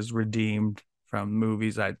characters redeemed from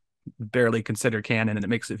movies I barely consider canon, and it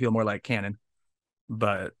makes it feel more like canon.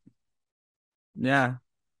 But yeah,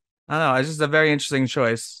 I don't know. It's just a very interesting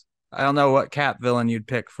choice. I don't know what Cap villain you'd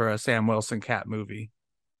pick for a Sam Wilson Cap movie,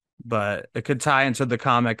 but it could tie into the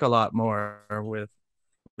comic a lot more with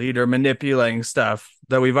leader manipulating stuff,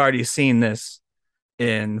 though we've already seen this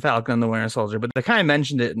in Falcon and the Winter Soldier, but they kind of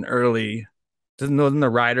mentioned it in early. Wasn't the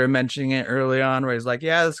writer mentioning it early on where he's like,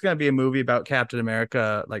 yeah, it's going to be a movie about Captain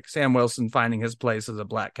America, like Sam Wilson finding his place as a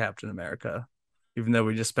black Captain America, even though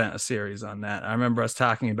we just spent a series on that. I remember us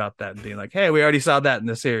talking about that and being like, hey, we already saw that in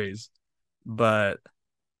the series, but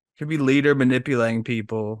could be leader manipulating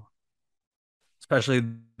people, especially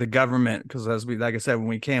the government, because like I said, when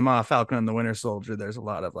we came off Falcon and the Winter Soldier, there's a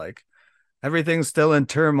lot of like everything's still in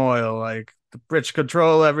turmoil, like the rich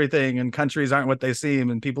control everything and countries aren't what they seem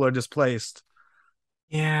and people are displaced.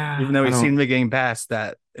 Yeah, even though we seem to be getting past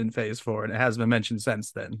that in Phase 4, and it has been mentioned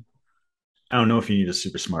since then. I don't know if you need a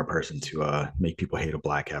super smart person to make people hate a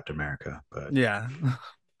black Captain America, but yeah.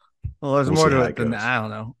 Well, there's more to it than that. I don't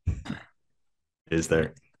know. Is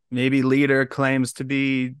there? Maybe leader claims to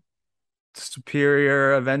be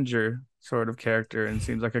superior Avenger sort of character and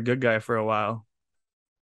seems like a good guy for a while.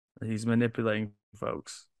 He's manipulating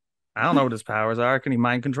folks. I don't know what his powers are. Can he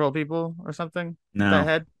mind control people or something? No. With that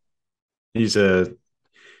head? He's a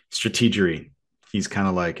strategery. He's kind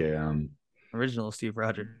of like a original Steve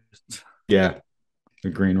Rogers. Yeah, the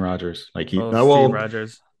Green Rogers. Like Steve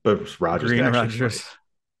Rogers, but Rogers. Green Rogers. Like,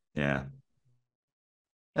 yeah.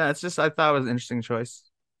 Yeah, it's just I thought it was an interesting choice.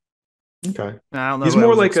 Okay. I don't know. He's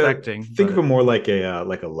more like think of him more like a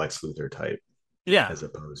Lex Luthor type. Yeah. As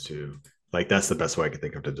opposed to like that's the best way I could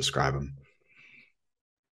think of to describe him.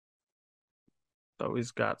 So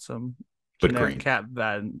he's got some but green cat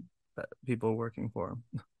bad people working for him.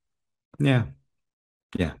 Yeah.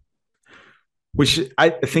 Yeah. Which I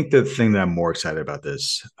think the thing that I'm more excited about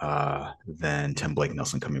this than Tim Blake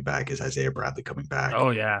Nelson coming back is Isaiah Bradley coming back.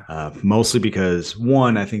 Oh, yeah. Mostly because,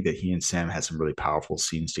 one, I think that he and Sam had some really powerful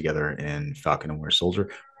scenes together in Falcon and Winter Soldier.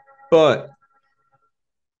 But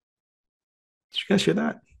did you guys hear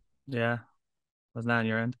that? Yeah. Was that on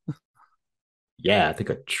your end? Yeah, I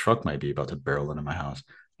think a truck might be about to barrel into my house.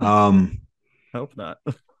 Hope not.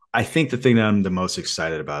 I think the thing that I'm the most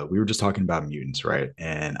excited about, we were just talking about mutants, right?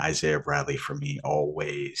 And Isaiah Bradley for me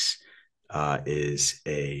always is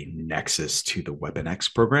a nexus to the Weapon X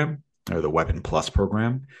program or the Weapon Plus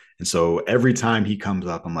program. And so every time he comes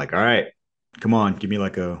up, I'm like, all right, come on, give me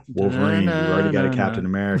like a Wolverine. We've already got a Captain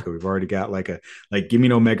America. We've already got like give me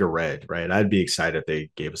an Omega Red, right? I'd be excited if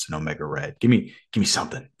they gave us an Omega Red. Give me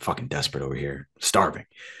something. Fucking desperate over here, starving.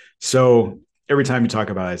 So every time you talk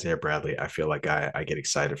about Isaiah Bradley, I feel like I get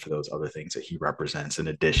excited for those other things that he represents in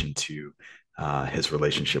addition to his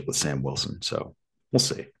relationship with Sam Wilson. So we'll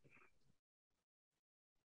see.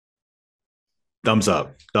 Thumbs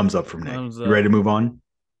up from Nick. You ready to move on?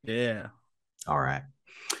 Yeah. All right.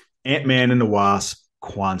 Ant-Man and the Wasp,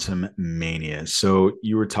 Quantum Mania. So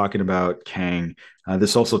you were talking about Kang.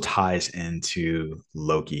 This also ties into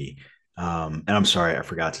Loki. And I'm sorry, I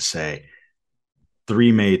forgot to say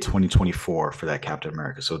 3 May 2024 for that Captain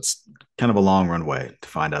America. So it's kind of a long runway to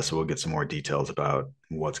find out. So we'll get some more details about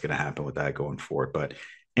what's going to happen with that going forward. But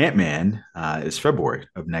Ant-Man is February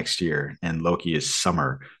of next year, and Loki is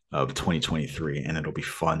summer of 2023. And it'll be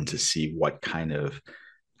fun to see what kind of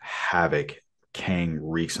havoc Kang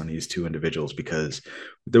wreaks on these two individuals, because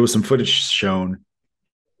there was some footage shown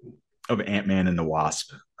of Ant-Man and the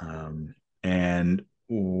Wasp. And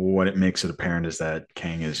what it makes it apparent is that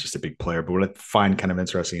Kang is just a big player. But what I find kind of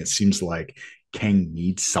interesting, it seems like Kang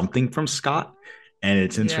needs something from Scott. And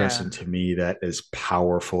it's interesting to me that as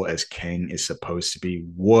powerful as Kang is supposed to be,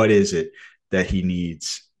 what is it that he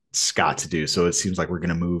needs Scott to do? So it seems like we're going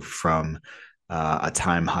to move from a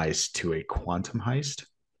time heist to a quantum heist.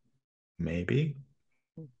 Maybe.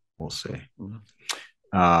 We'll see.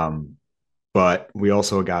 But we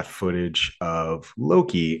also got footage of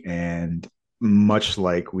Loki, and much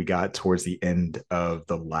like we got towards the end of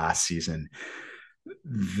the last season,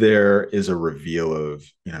 there is a reveal of,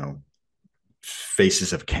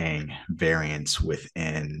 faces of Kang variants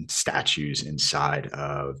within statues inside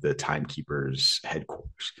of the Timekeeper's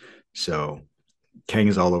headquarters. So Kang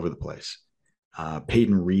is all over the place.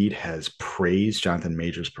 Peyton Reed has praised Jonathan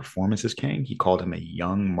Majors' performance as Kang. He called him a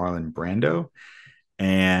young Marlon Brando.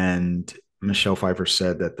 And Michelle Pfeiffer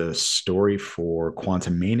said that the story for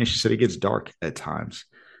Quantum Mania, she said it gets dark at times.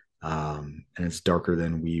 And it's darker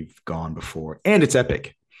than we've gone before. And it's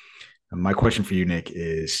epic. And my question for you, Nick,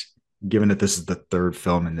 is given that this is the third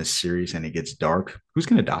film in this series and it gets dark, who's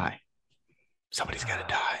going to die? Somebody's got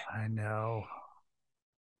to die. I know.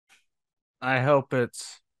 I hope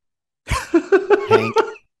it's Hank.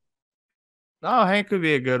 Oh, Hank would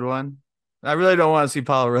be a good one. I really don't want to see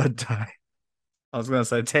Paul Rudd die. I was going to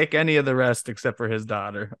say, take any of the rest except for his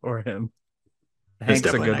daughter or him. Hank's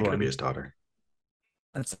definitely not going to be his daughter.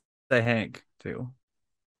 Let's say Hank, too.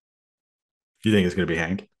 You think it's going to be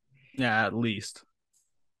Hank? Yeah, at least.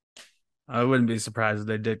 I wouldn't be surprised if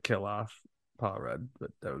they did kill off Paul Rudd,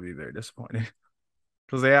 but that would be very disappointing.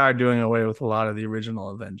 Because they are doing away with a lot of the original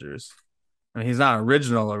Avengers. I mean, he's not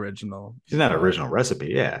original. He's not original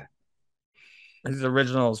recipe, yeah. He's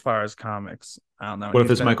original as far as comics. I don't know. What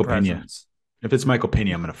if it's Michael Pena? If it's Michael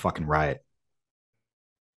Pena, I'm going to fucking riot.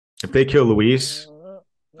 If they kill Luis,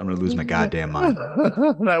 I'm going to lose my goddamn mind.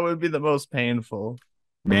 That would be the most painful.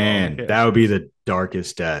 Man, that would be the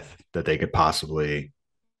darkest death that they could possibly.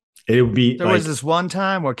 It would be. There was this one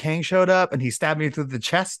time where Kang showed up and he stabbed me through the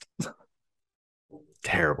chest.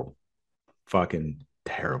 Terrible. Fucking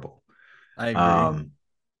terrible. I agree.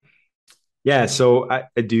 Yeah, so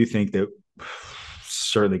I do think that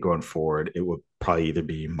certainly going forward, it would probably either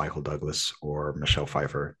be Michael Douglas or Michelle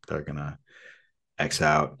Pfeiffer that are going to X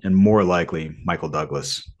out, and more likely Michael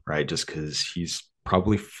Douglas, right? Just because he's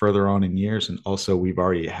probably further on in years. And also we've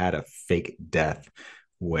already had a fake death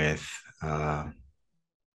with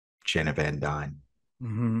Jenna Van Dyne.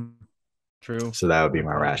 Mm-hmm. True. So that would be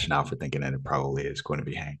my rationale for thinking that it probably is going to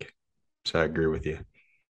be Hank. So I agree with you.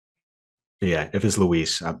 But yeah, if it's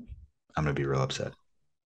Luis, I'm going to be real upset.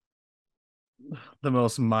 The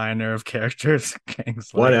most minor of characters.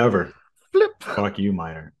 Kang's like, whatever. Flip. Fuck you,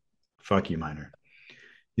 minor.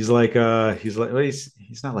 He's he's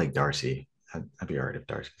not like Darcy. I'd be all right if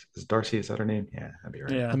Darcy, is that her name? Yeah, I'd be all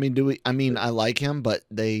right. Yeah. I mean, I like him, but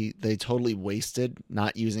they totally wasted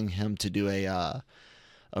not using him to do a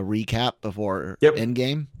recap before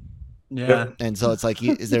Endgame. Yeah. Yep. And so it's like,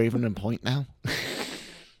 is there even a point now?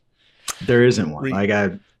 There isn't one.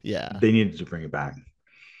 Yeah. They needed to bring it back.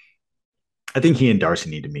 I think he and Darcy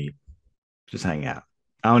need to meet. Just hang out.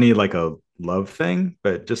 I don't need like a love thing,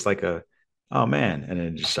 but just like oh man. And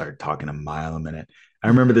then just start talking a mile a minute. I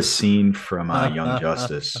remember the scene from Young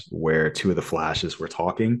Justice where two of the Flashes were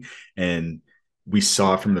talking, and we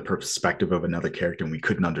saw it from the perspective of another character and we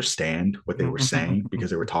couldn't understand what they were saying because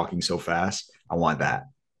they were talking so fast. I want that.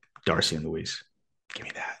 Darcy and Louise. Give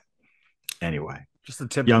me that. Anyway. Just a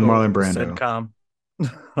typical young Marlon Brando sitcom.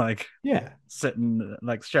 Like, yeah, sitting,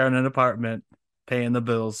 like, sharing an apartment, paying the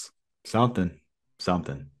bills. Something.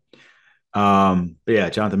 But yeah,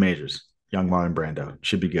 Jonathan Majors, young Marlon Brando.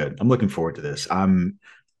 Should be good. I'm looking forward to this.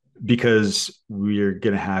 Because we're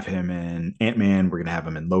gonna have him in Ant-Man, we're gonna have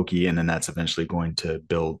him in Loki, and then that's eventually going to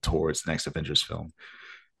build towards the next Avengers film.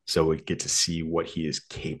 So we get to see what he is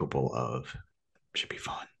capable of. Should be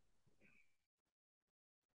fun.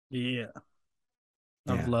 Yeah.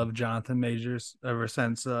 I've loved Jonathan Majors ever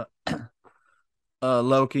since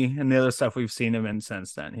Loki and the other stuff we've seen him in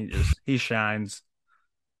since then. He shines.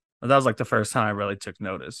 That was like the first time I really took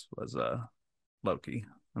notice was Loki.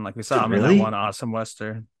 And like we saw him in that one Awesome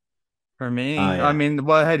Western. For me, I mean,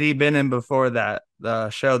 what had he been in before that?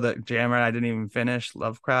 The show that Jammer and I didn't even finish,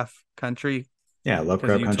 Lovecraft Country. Yeah,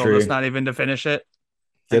 Lovecraft Country. You told us not even to finish it.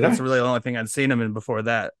 That's really the only thing I'd seen him in before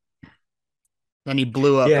that. Then he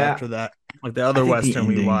blew up after that, like the other Western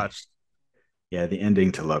we watched. Yeah, the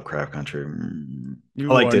ending to Lovecraft Country. I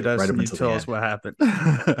liked it right up until the end. Us what happened.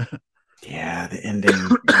 Yeah, the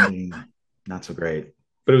ending, not so great,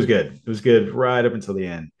 but it was good. It was good right up until the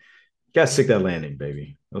end. You gotta stick that landing,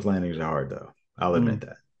 baby. Those landings are hard, though. I'll admit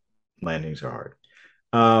that. Landings are hard.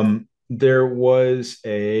 There was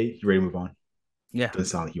you ready to move on? Yeah. Doesn't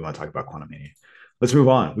sound like you want to talk about Quantumania. Let's move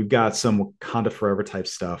on. We've got some Wakanda Forever type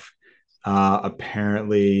stuff.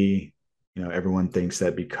 Apparently, everyone thinks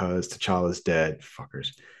that because T'Challa's dead,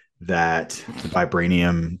 fuckers, that the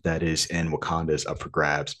vibranium that is in Wakanda is up for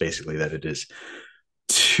grabs. Basically, that it is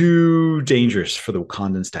too dangerous for the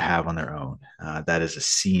Wakandans to have on their own. That is a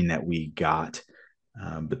scene that we got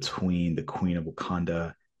between the Queen of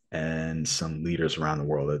Wakanda and some leaders around the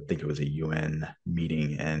world. I think it was a UN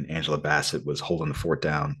meeting, and Angela Bassett was holding the fort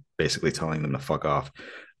down, basically telling them to fuck off.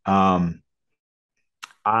 I'm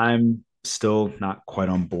still not quite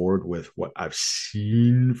on board with what I've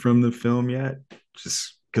seen from the film yet,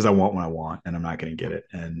 just because I want what I want, and I'm not going to get it.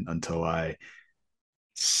 And until I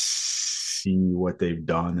see what they've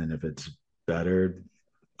done and if it's better,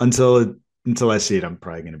 until I see it, I'm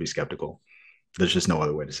probably going to be skeptical. There's just no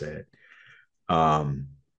other way to say it.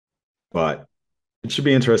 But it should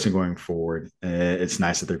be interesting going forward. It's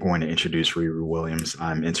nice that they're going to introduce Riri Williams.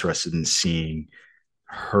 I'm interested in seeing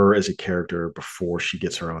her as a character before she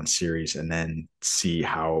gets her own series, and then see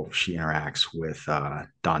how she interacts with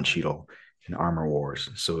Don Cheadle in Armor Wars.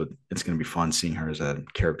 So it's going to be fun seeing her as a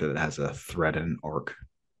character that has a thread and arc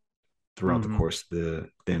throughout the course of the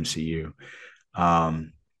MCU.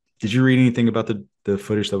 Did you read anything about the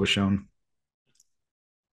footage that was shown?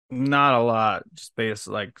 Not a lot. Just based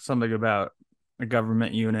like something about a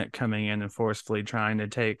government unit coming in and forcefully trying to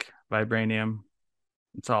take vibranium.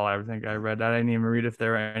 That's all I think I read. I didn't even read if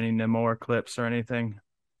there were any Namor clips or anything.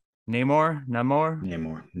 Namor.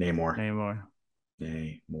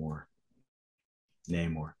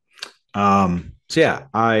 So yeah,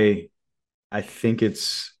 I think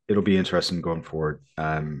it'll be interesting going forward.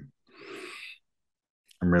 I'm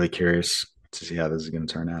really curious to see how this is going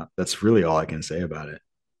to turn out. That's really all I can say about it.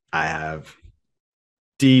 I have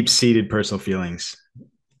deep-seated personal feelings,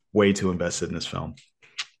 way too invested in this film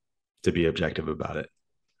to be objective about it.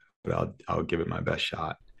 But I'll give it my best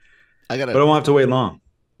shot. But I won't have to wait long.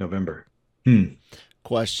 November.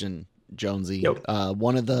 Question, Jonesy. Yep.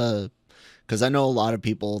 Because I know a lot of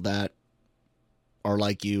people that are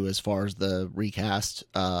like you as far as the recast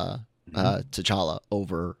T'Challa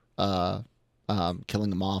over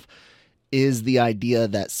killing him off, is the idea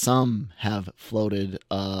that some have floated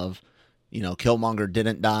of, Killmonger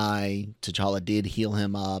didn't die, T'Challa did heal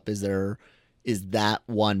him up. Is that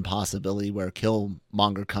one possibility where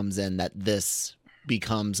Killmonger comes in, that this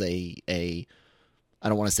becomes a I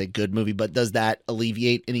don't want to say good movie, but does that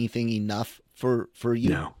alleviate anything enough for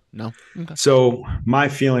you? No. Okay. So my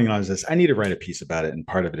feeling on this, I need to write a piece about it, and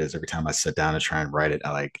part of it is every time I sit down to try and write it,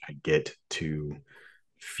 I get too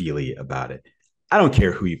feely about it. I don't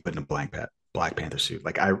care who you put in a Black Panther suit.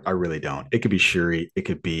 Like I really don't. It could be Shuri. It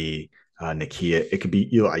could be Nakia. It could be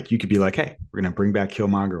you could be like, hey, we're gonna bring back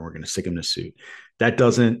Killmonger and we're gonna stick him in a suit. That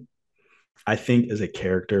doesn't. I think as a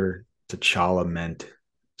character, T'Challa meant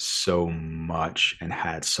so much and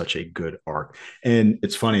had such a good arc. And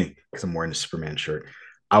it's funny because I'm wearing a Superman shirt.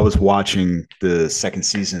 I was watching the second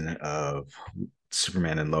season of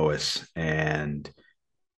Superman and Lois, and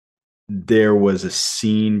there was a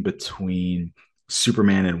scene between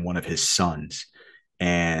Superman and one of his sons.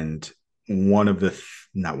 And one of the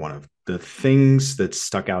things that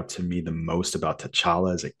stuck out to me the most about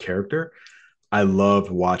T'Challa as a character I loved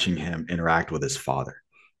watching him interact with his father.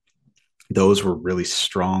 Those were really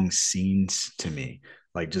strong scenes to me,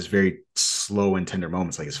 like just very slow and tender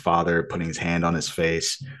moments, like his father putting his hand on his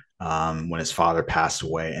face when his father passed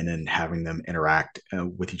away, and then having them interact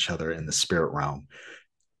with each other in the spirit realm.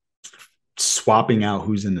 Swapping out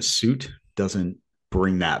who's in the suit doesn't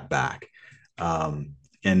bring that back.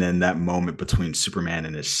 And then that moment between Superman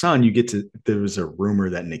and his son, there was a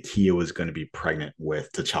rumor that Nakia was going to be pregnant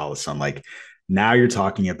with T'Challa's son. Like, now you're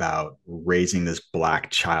talking about raising this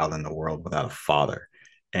black child in the world without a father.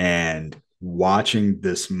 And watching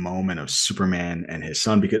this moment of Superman and his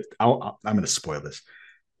son, because I'm going to spoil this.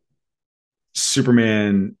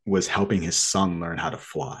 Superman was helping his son learn how to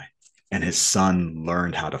fly, and his son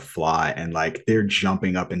learned how to fly, and like they're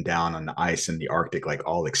jumping up and down on the ice in the Arctic, like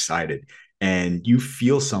all excited. And you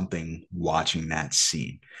feel something watching that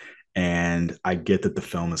scene. And I get that the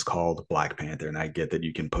film is called Black Panther, and I get that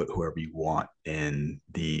you can put whoever you want in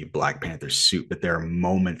the Black Panther suit, but there are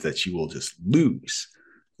moments that you will just lose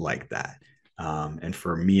like that. And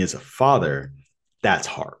for me as a father, that's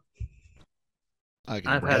hard. I've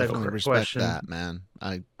had a respect question. That, man.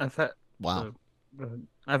 Wow.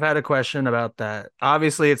 I've had a question about that.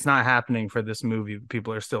 Obviously, it's not happening for this movie.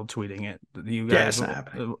 People are still tweeting it. You guys, it's not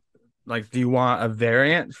happening. Like, do you want a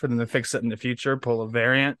variant for them to fix it in the future? Pull a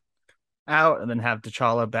variant out and then have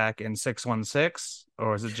T'Challa back in 616,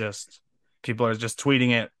 or is it just people are just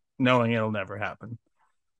tweeting it, knowing it'll never happen?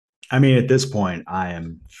 I mean, at this point, I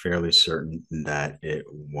am fairly certain that it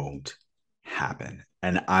won't happen.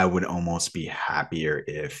 And I would almost be happier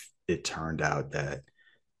if it turned out that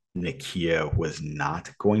Nakia was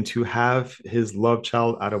not going to have his love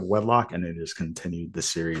child out of wedlock, and it just continued the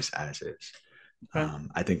series as is. Okay.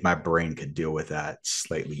 I think my brain could deal with that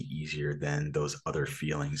slightly easier than those other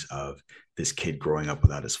feelings of this kid growing up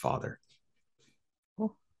without his father.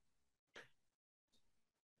 Cool.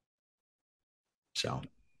 So,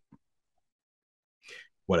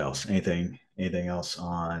 what else? Anything else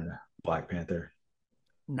on Black Panther?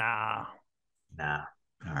 Nah. All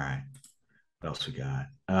right. What else we got?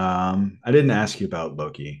 I didn't ask you about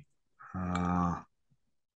Loki. I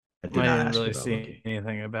didn't really see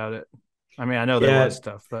anything about it. I mean, I know there was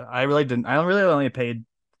stuff, but I really didn't. I really only paid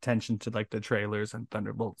attention to like the trailers and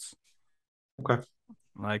Thunderbolts. Okay.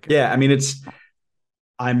 I mean,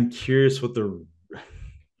 I'm curious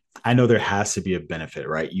I know there has to be a benefit,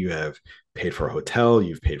 right? You have paid for a hotel,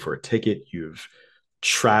 you've paid for a ticket, you've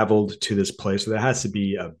traveled to this place. So there has to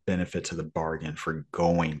be a benefit to the bargain for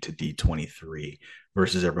going to D23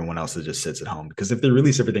 versus everyone else that just sits at home. Because if they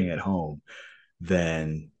release everything at home,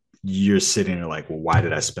 then you're sitting there like, well, why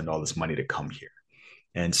did I spend all this money to come here?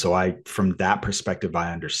 And so from that perspective,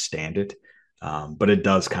 I understand it. But it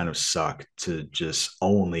does kind of suck to just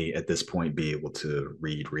only at this point be able to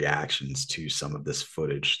read reactions to some of this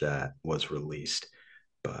footage that was released.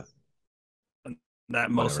 But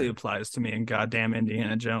that mostly applies to me in goddamn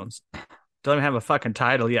Indiana Jones. Don't even have a fucking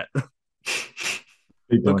title yet.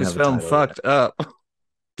 Lucasfilm fucked up.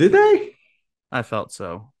 Did they? I felt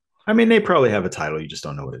so. I mean, they probably have a title. You just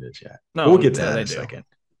don't know what it is yet. No, we'll get to that in a second.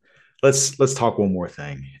 Let's talk one more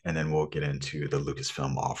thing, and then we'll get into the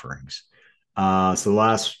Lucasfilm offerings. So the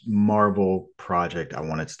last Marvel project I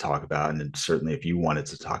wanted to talk about, and then certainly if you wanted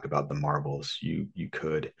to talk about the Marvels, you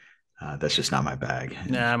could. That's just not my bag.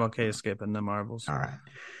 Nah, I'm okay skipping the Marvels. All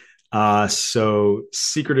right. So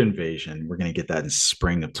Secret Invasion, we're going to get that in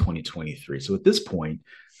spring of 2023. So at this point,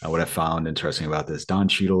 what I found interesting about this, Don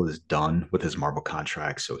Cheadle is done with his Marvel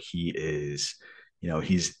contract. So he is,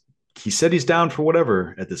 he said he's down for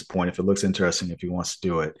whatever at this point, if it looks interesting, if he wants to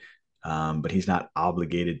do it. But he's not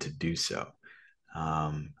obligated to do so.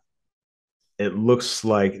 It looks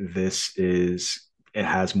like it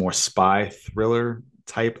has more spy thriller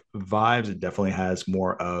type vibes. It definitely has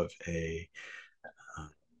more of a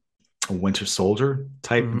Winter Soldier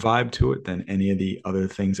type vibe to it than any of the other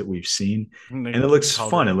things that we've seen. And it looks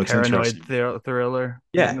fun. It looks interesting. Paranoid thriller.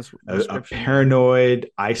 Yeah. A paranoid,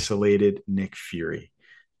 isolated Nick Fury.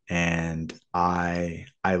 And I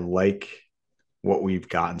like what we've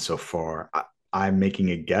gotten so far. I'm making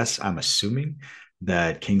a guess. I'm assuming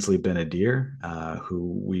that Kingsley Ben-Adir,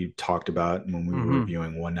 who we talked about when we were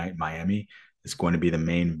reviewing One Night in Miami, is going to be the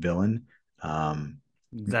main villain.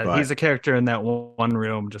 He's a character in that one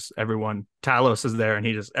room. Just everyone, Talos is there,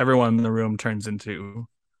 and everyone in the room turns into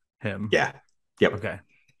him. Yeah. Yep. Okay.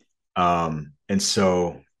 And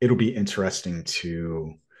so it'll be interesting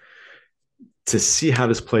to see how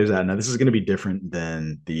this plays out. Now, this is going to be different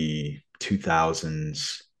than the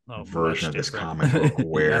 2000s version of this comic book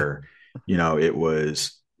where, it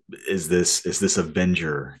was, is this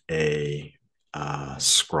Avenger a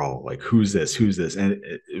scroll. Like, who's this? Who's this? And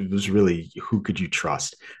it was really, who could you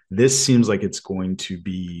trust? This seems like it's going to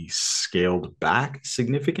be scaled back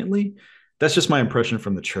significantly. That's just my impression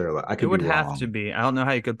from the trailer. I It could would be have wrong. to be. I don't know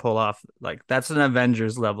how you could pull off like that's an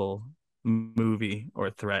Avengers level movie or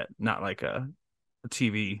threat, not like a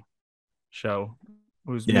TV show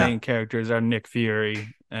whose Yeah, main characters are Nick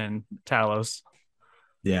Fury and Talos.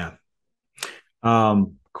 yeah.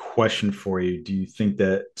 Question for you. Do you think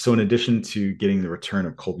that, so in addition to getting the return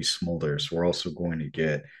of Colby Smulders, we're also going to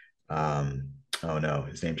get oh no,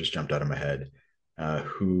 his name just jumped out of my head.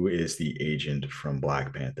 Who is the agent from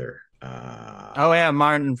Black Panther? Oh yeah,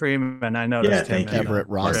 Martin Freeman. I Yeah, noticed him thank in you. the Everett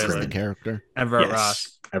Ross is the trailer. character. Everett Yes,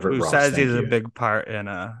 Ross, Everett who Ross, says thank he's a you. big part in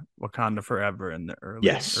Wakanda Forever in the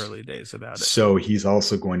Yes. early days about it. So he's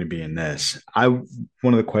also going to be in this. One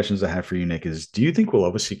of the questions I have for you, Nick, is do you think we'll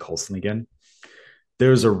ever see Coulson again?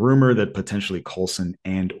 There's a rumor that potentially Coulson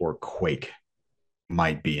and or Quake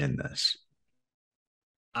might be in this.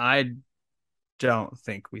 I don't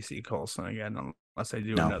think we see Coulson again unless they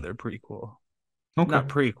do No. another prequel. Okay. Not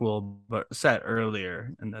prequel, but set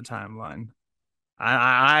earlier in the timeline.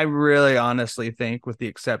 I really honestly think, with the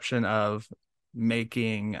exception of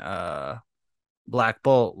making Black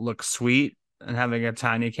Bolt look sweet and having a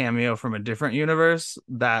tiny cameo from a different universe,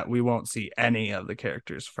 that we won't see any of the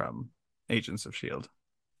characters from Agents of S.H.I.E.L.D.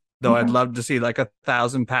 Though I'd love to see like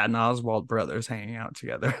 1,000 Patton Oswalt brothers hanging out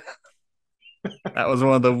together. That was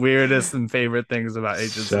one of the weirdest and favorite things about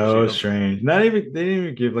Agents of So S.H.I.E.L.D. strange. Not even they didn't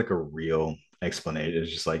even give like a real explanation.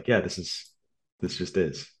 It's just like, yeah, this just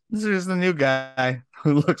is. This is the new guy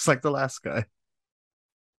who looks like the last guy.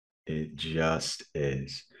 It just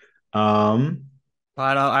is. Um,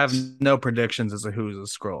 I have no predictions as to who's a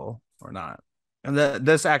scroll or not. And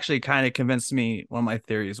this actually kind of convinced me one of my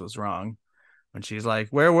theories was wrong. When she's like,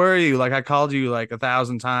 "Where were you? Like I called you like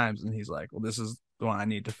 1,000 times," and he's like, "Well, this is the one I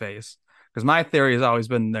need to face." Because my theory has always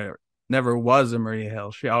been there never was a Maria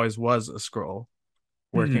Hill. She always was a scroll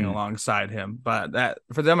working alongside him. But that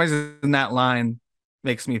for some reason that line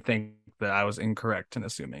makes me think that I was incorrect in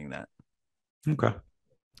assuming that. okay.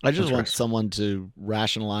 I just want Interesting. someone to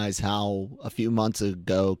rationalize how a few months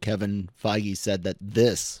ago Kevin Feige said that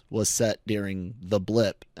this was set during the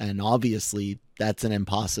blip. And obviously that's an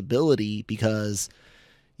impossibility because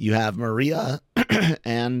you have Maria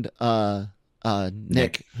and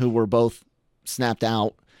Nick, who were both snapped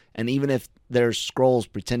out. And even if there's scrolls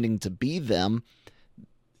pretending to be them,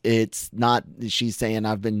 it's not, she's saying,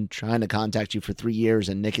 I've been trying to contact you for 3 years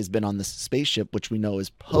and Nick has been on this spaceship, which we know is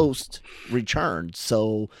post return.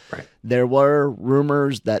 So Right. there were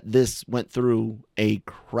rumors that this went through a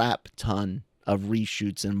crap ton of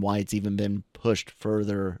reshoots and why it's even been pushed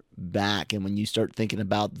further back. And when you start thinking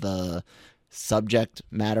about the subject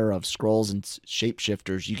matter of scrolls and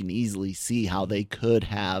shapeshifters, you can easily see how they could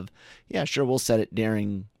have, yeah, sure, we'll set it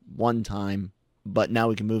during one time, but now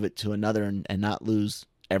we can move it to another and not lose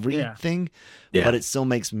everything. Yeah. But it still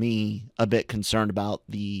makes me a bit concerned about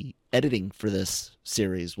the editing for this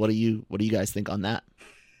series. What do you guys think on that?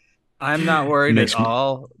 I'm not worried Makes at me-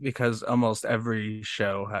 all because almost every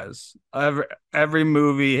show has every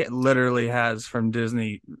movie literally has from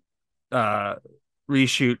Disney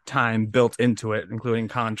reshoot time built into it, including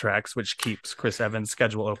contracts, which keeps Chris Evans'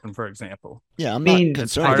 schedule open, for example. Yeah, I'm I mean, not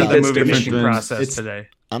concerned Part I of think the that's movie different making than- process it's- today.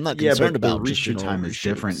 I'm not Yeah, concerned but the about just reshoot time is reshoots.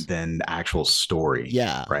 different than the actual story.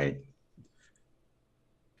 Yeah. Right.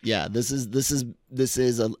 Yeah, this is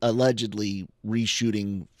allegedly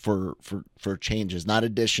reshooting for changes, not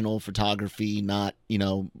additional photography, not,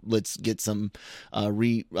 let's get some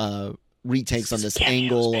retakes on this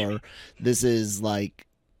angle, or this is like,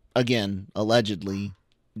 again, allegedly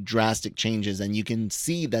drastic changes. And you can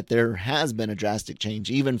see that there has been a drastic change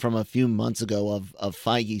even from a few months ago of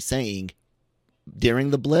Feige saying during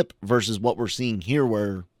the blip versus what we're seeing here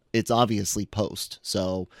where it's obviously post.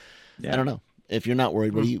 So Yeah. I don't know. If you're not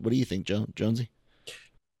worried, what do you think, Jonesy?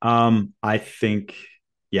 I think,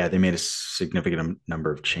 yeah, they made a significant number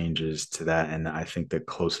of changes to that, and I think the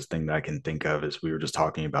closest thing that I can think of is we were just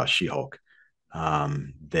talking about She-Hulk.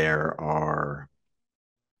 There are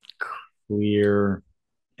clear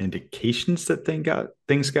indications that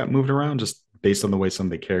things got moved around just based on the way some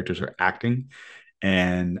of the characters are acting,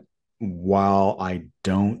 and while I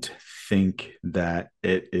don't think that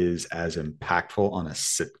it is as impactful on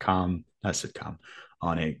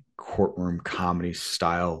on a courtroom comedy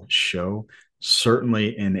style show,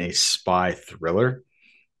 certainly in a spy thriller,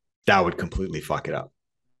 that would completely fuck it up.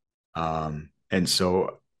 And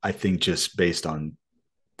so I think just based on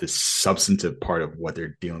the substantive part of what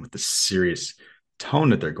they're dealing with, the serious tone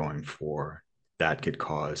that they're going for, that could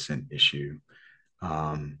cause an issue.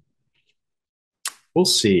 We'll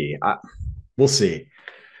see. We'll see.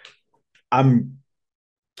 I'm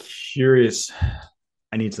curious.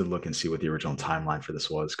 I need to look and see what the original timeline for this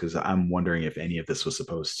was because I'm wondering if any of this was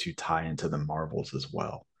supposed to tie into the Marvels as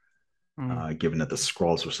well, given that the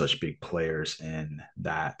Skrulls were such big players in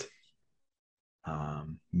that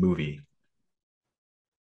movie.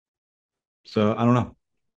 So I don't know,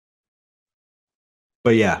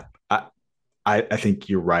 but yeah, I think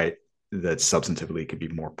you're right that substantively it could be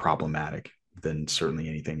more problematic than certainly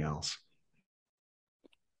anything else.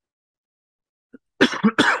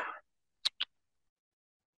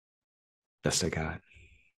 Best I got.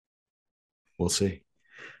 We'll see.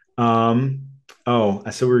 Oh, I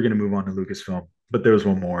said we were going to move on to Lucasfilm, but there was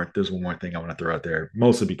one more. There's one more thing I want to throw out there,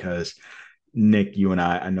 mostly because Nick, you and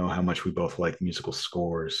I know how much we both like musical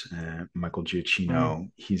scores. And Michael Giacchino,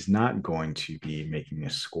 he's not going to be making a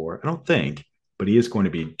score, I don't think, but he is going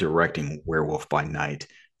to be directing Werewolf by Night.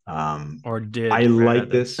 Or did I like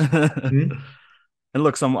this. It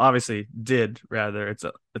looks obviously did rather. It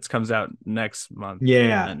comes out next month.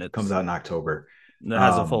 Yeah, and it comes out in October. It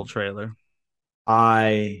has a full trailer.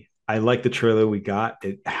 I like the trailer we got.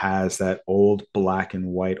 It has that old black and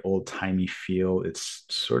white, old timey feel. It's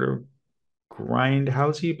sort of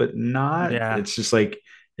grindhousey, but not. Yeah. It's just like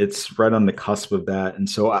it's right on the cusp of that, and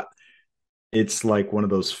so it's like one of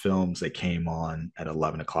those films that came on at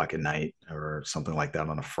 11 o'clock at night or something like that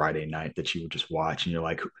on a Friday night that you would just watch, and you're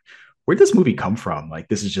like, where'd this movie come from? Like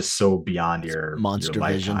this is just so beyond your Monster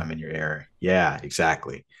Vision lifetime and your era. Yeah,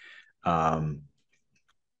 exactly. And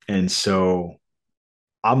so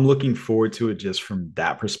I'm looking forward to it just from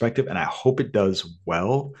that perspective, and I hope it does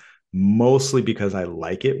well. Mostly because I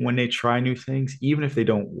like it when they try new things, even if they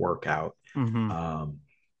don't work out.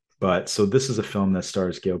 But so this is a film that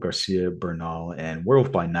stars Gael Garcia Bernal, and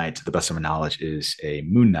Werewolf by Night, to the best of my knowledge, is a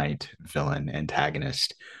Moon Knight villain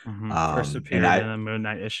antagonist. First appeared in a Moon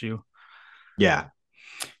Knight issue. Yeah.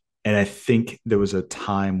 And I think there was a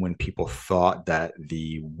time when people thought that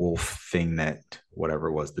the wolf thing that, whatever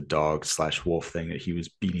it was, the dog / wolf thing that he was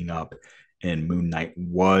beating up in Moon Knight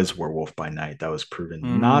was Werewolf by Night. That was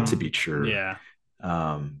proven not to be true. Yeah.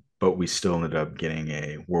 But we still ended up getting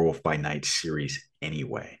a Werewolf by Night series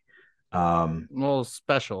anyway. Well,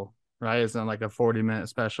 special, right? Isn't it like a 40-minute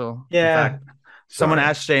special? Yeah. In fact, someone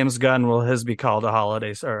asked James Gunn, will his be called a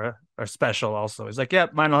holiday or special also? He's like,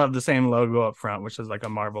 yep, mine will have the same logo up front, which is like a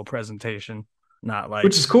Marvel presentation, not like...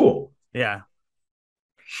 Which is cool. Yeah.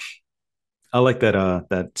 I like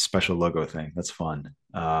that special logo thing. That's fun.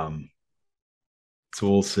 So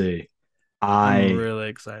we'll see. I'm really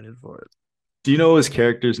excited for it. Do you know his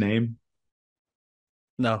character's name?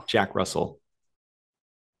 No. Jack Russell.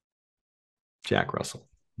 Jack Russell.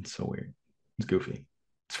 It's so weird. It's goofy.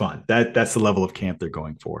 It's fun. That's the level of camp they're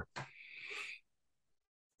going for.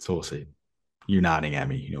 So we'll see. You're nodding at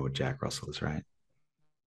me. You know what Jack Russell is, right?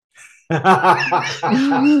 You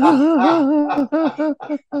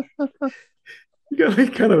got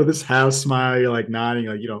like kind of this half smile. You're like nodding,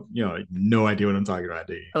 like you don't, no idea what I'm talking about,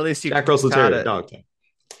 do you? At least you Jack Russell's Terrier, dog.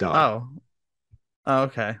 Dog. Oh,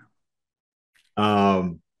 okay. I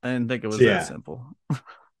didn't think it was that simple.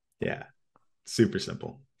 Yeah, super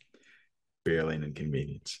simple. Barely an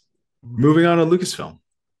inconvenience. Moving on to Lucasfilm.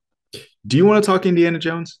 Do you want to talk Indiana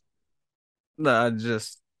Jones? We don't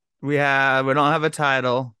have a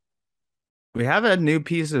title. We have a new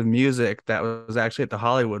piece of music that was actually at the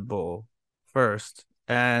Hollywood Bowl first,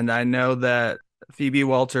 and I know that Phoebe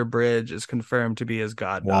Waller-Bridge is confirmed to be his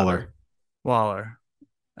goddaughter. Waller,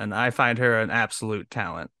 and I find her an absolute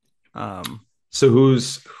talent. So who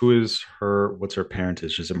is her? What's her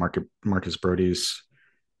parentage? Is it Marcus Brody's?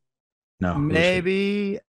 No,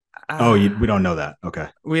 maybe. We don't know that. Okay,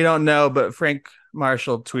 we don't know, but Frank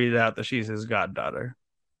Marshall tweeted out that she's his goddaughter.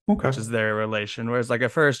 Okay, which is their relation. Whereas, like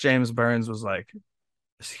at first, James Burns was like,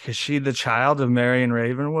 "Is she the child of Marion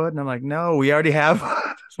Ravenwood?" And I'm like, "No, we already have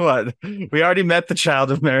what? We already met the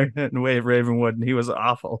child of Marion Ravenwood, and he was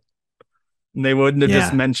awful. And they wouldn't have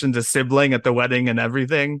just mentioned a sibling at the wedding and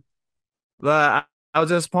everything." But I was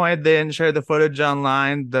disappointed they didn't share the footage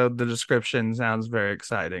online. The description sounds very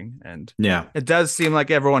exciting, and it does seem like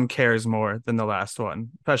everyone cares more than the last one,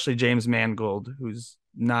 especially James Mangold, who's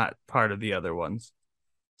not part of the other ones.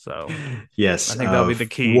 So yes, I think that'll be the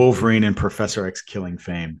key. Wolverine and Professor X killing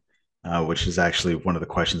fame, which is actually one of the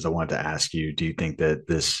questions I wanted to ask you. Do you think that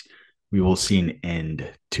we will see an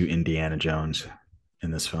end to Indiana Jones in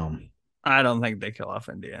this film? I don't think they kill off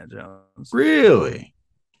Indiana Jones. Really?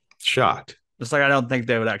 Shocked. Just like I don't think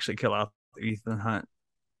they would actually kill off Ethan Hunt,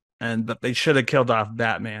 but they should have killed off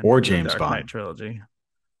Batman or James Bond Knight trilogy.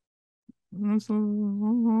 It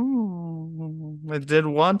did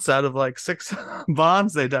once out of like 6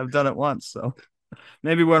 Bonds. They'd have done it once. So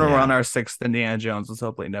maybe when we're on our 6th Indiana Jones, let's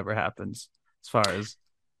hopefully it never happens. As far as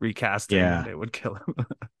recasting, they would kill him.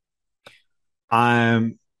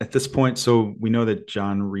 I'm at this point, so we know that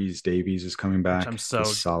John Rhys Davies is coming back. Which I'm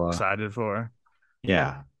so excited for.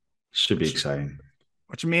 Yeah, should be exciting.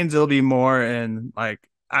 Which means it'll be more in like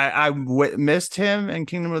I missed him in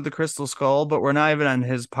Kingdom of the Crystal Skull, but we're not even on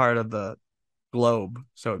his part of the globe,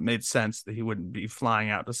 so it made sense that he wouldn't be flying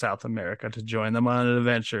out to South America to join them on an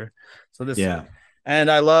adventure. So this, and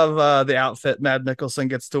I love the outfit Mad Mikkelsen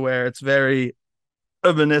gets to wear. It's very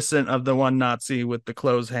reminiscent of the one Nazi with the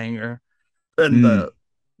clothes hanger and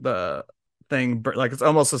the thing, like it's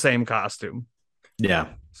almost the same costume. Yeah.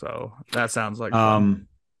 So that sounds like fun.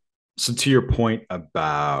 So to your point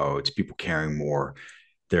about people caring more,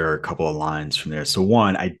 there are a couple of lines from there. So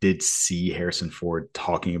one, I did see Harrison Ford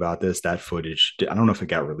talking about this. That footage, I don't know if it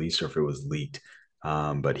got released or if it was leaked,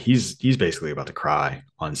 but he's basically about to cry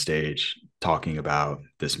on stage talking about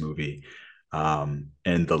this movie. And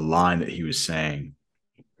the line that he was saying,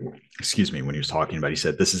 excuse me, when he was talking about, he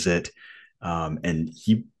said, "This is it." And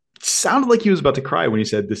he sounded like he was about to cry when he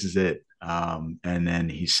said, "This is it." And then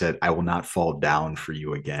he said, "I will not fall down for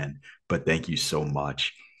you again, but thank you so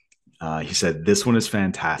much." He said, "This one is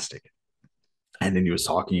fantastic." And then he was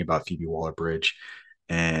talking about Phoebe Waller-Bridge.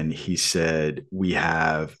 And he said, "We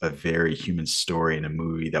have a very human story in a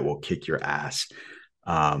movie that will kick your ass."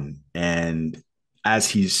 And as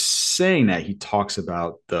he's saying that, he talks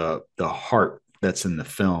about the heart that's in the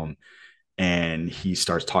film. And he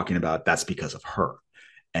starts talking about that's because of her.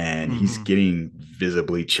 And he's getting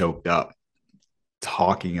visibly choked up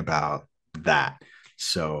talking about that.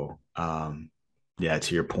 So, yeah,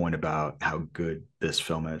 to your point about how good this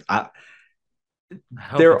film is,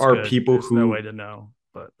 there are good. People There's who no way to know,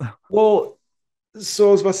 but well, so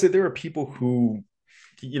I was about to say there are people who,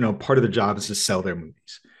 part of their job is to sell their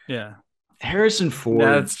movies. Yeah, Harrison Ford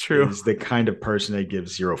that's true. Is the kind of person that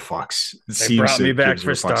gives zero fucks. They brought me back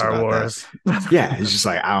for Star Wars. Yeah, he's just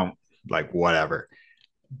like, I don't like whatever.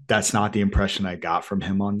 That's not the impression I got from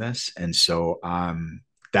him on this, and so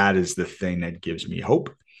that is the thing that gives me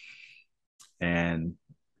hope. And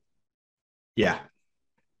yeah.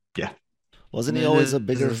 Wasn't he always a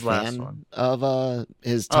bigger fan of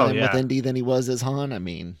his time with Indy than he was as Han? I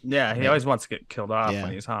mean, yeah, he always wants to get killed off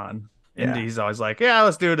when he's Han. Indy, he's always like, "Yeah,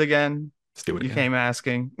 let's do it again. Let's do it again. You came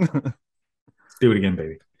asking. Let's do it again,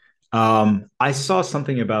 baby." I saw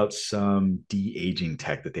something about some de-aging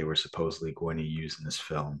tech that they were supposedly going to use in this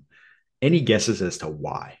film. Any guesses as to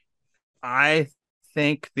why? I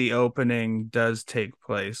think the opening does take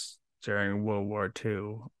place during World War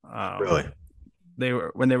II. Really?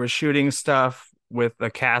 When they were shooting stuff with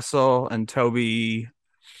the castle, and Toby,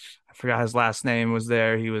 I forgot his last name, was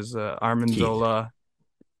there. He was Armandola.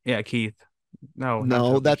 Yeah, Keith.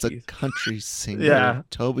 No, that's Keith. A country singer. Yeah,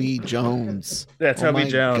 Toby Jones. Yeah, Toby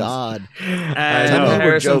Jones. God, and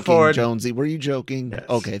we're joking, Ford. Jonesy. Were you joking? Yes.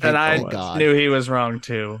 Okay, thank God. Knew he was wrong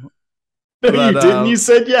too. No, but, you didn't. You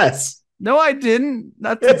said yes. No, I didn't.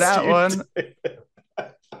 Not to that one.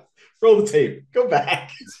 Roll the tape. Go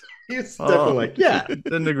back. He's definitely like, yeah.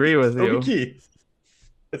 Didn't agree with you. Keith.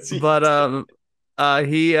 But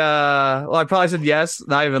he well, I probably said yes,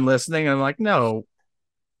 not even listening. I'm like, no.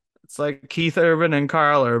 It's like Keith Urban and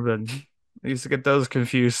Carl Urban. I used to get those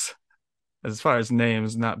confused as far as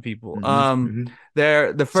names, not people.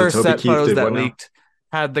 They're the first set photos that leaked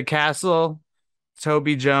had the castle.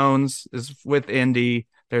 Toby Jones is with Indy.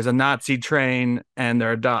 There's a Nazi train, and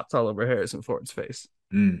there are dots all over Harrison Ford's face.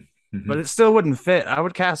 But it still wouldn't fit. I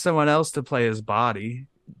would cast someone else to play his body.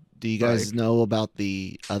 Do you guys know about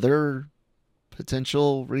the other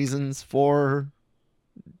potential reasons for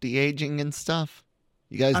de-aging and stuff?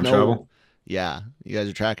 You guys know? Trouble. Yeah, you guys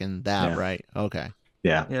are tracking that, right? Okay.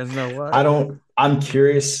 Yeah. You guys know what? I'm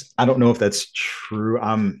curious. I don't know if that's true.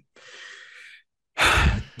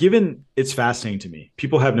 Given it's fascinating to me.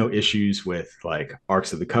 People have no issues with like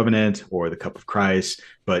Arks of the Covenant or the Cup of Christ,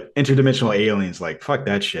 but interdimensional aliens, like, fuck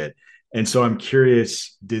that shit. And so I'm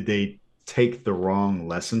curious, did they take the wrong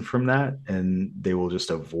lesson from that and they will just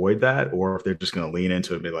avoid that? Or if they're just going to lean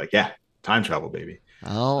into it and be like, yeah, time travel, baby.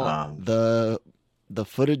 Oh, the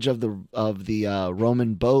footage of the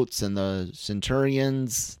Roman boats and the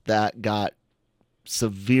centurions that got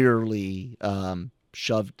severely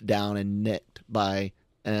shoved down and nipped by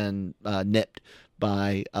nick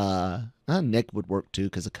would work too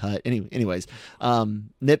because of cut. Anyways,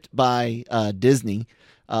 nipped by Disney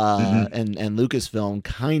and Lucasfilm.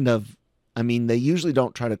 Kind of, I mean, they usually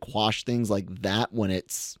don't try to quash things like that when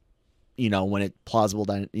it's when it plausible,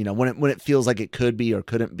 when it feels like it could be or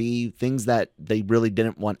couldn't be, things that they really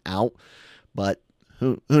didn't want out. But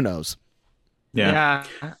who knows? Yeah.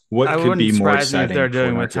 What I could wouldn't be more surprise me if they're exciting for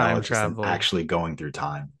doing an with time archaeologist than travel. actually going through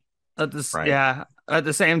time? Right? Yeah. At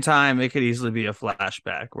the same time, it could easily be a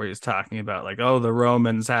flashback where he's talking about like, oh, the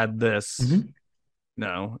Romans had this. Mm-hmm.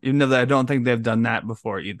 No, even though I don't think they've done that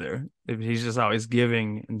before either. If he's just always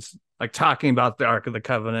giving and like talking about the Ark of the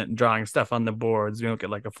Covenant and drawing stuff on the boards, we don't get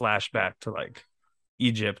like a flashback to like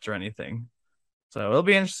Egypt or anything. So it'll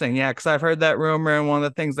be interesting. Yeah, because I've heard that rumor, and one of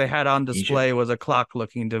the things they had on display was a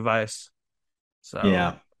clock-looking device. So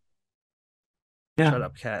yeah. Shut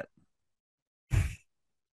up, cat.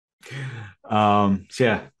 So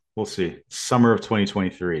yeah, we'll see. Summer of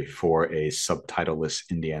 2023 for a subtitleless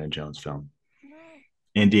Indiana Jones film.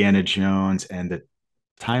 Indiana Jones and the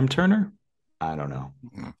Time Turner? I don't know.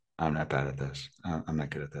 I'm not bad at this. I'm not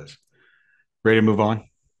good at this. Ready to move on?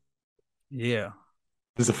 Yeah.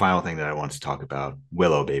 This is the final thing that I want to talk about.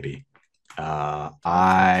 Willow, baby. My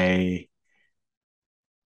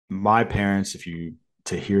parents,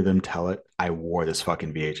 to hear them tell it, I wore this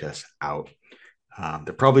fucking VHS out.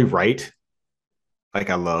 They're probably right. Like,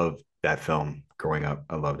 I love that film growing up.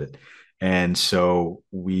 I loved it. And so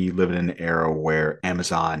we live in an era where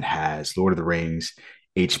Amazon has Lord of the Rings,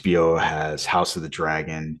 HBO has House of the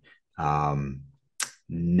Dragon, Netflix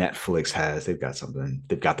they've got something.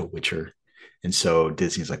 They've got The Witcher. And so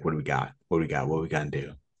Disney's like, what do we got? What do we got? What are we going to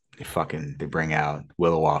do? They bring out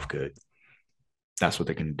Willow Offgood. That's what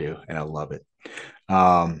they're going to do. And I love it.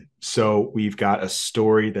 So we've got a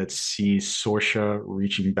story that sees Sorsha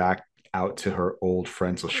reaching back out to her old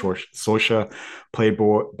friend. So Sorsha, played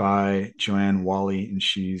by Joanne Whalley, and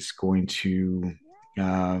she's going to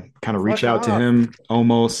kind of reach out to him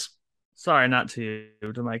almost. Sorry, not to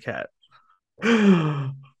you, to my cat.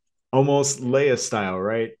 Almost Leia style,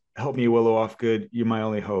 right? Help me, Willow Offgood. You're my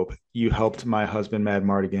only hope. You helped my husband, Mad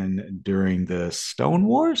Mardigan, during the Stone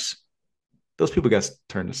Wars. Those people got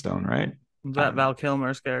turned to stone, right? Was that Val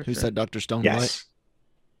Kilmer's character? Who said Dr. Stone? Yes.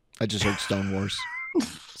 I just heard Stone Wars.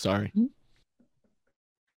 Sorry.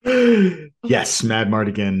 Yes, Mad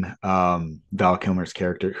Mardigan, Val Kilmer's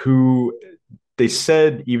character, who they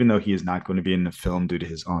said, even though he is not going to be in the film due to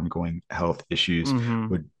his ongoing health issues,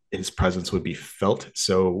 his presence would be felt.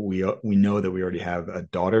 So we know that we already have a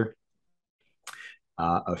daughter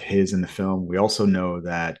of his in the film. We also know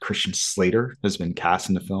that Christian Slater has been cast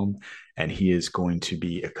in the film, and he is going to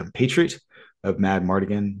be a compatriot of Mad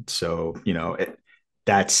Mardigan. So,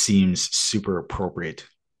 that seems super appropriate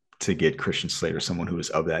to get Christian Slater, someone who is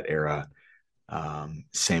of that era,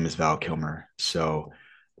 same as Val Kilmer. So,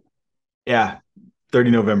 yeah, 30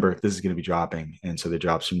 November, this is going to be dropping. And so they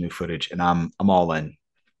dropped some new footage, and I'm all in.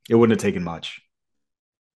 It wouldn't have taken much,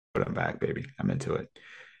 but I'm back, baby. I'm into it.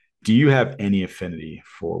 Do you have any affinity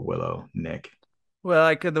for Willow, Nick?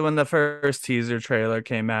 Well, when the first teaser trailer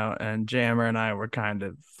came out, and Jammer and I were kind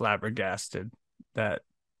of flabbergasted that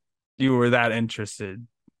you were that interested.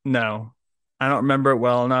 No, I don't remember it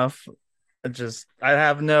well enough. I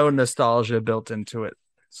have no nostalgia built into it.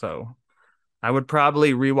 So I would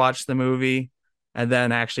probably rewatch the movie and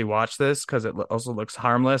then actually watch this, because it also looks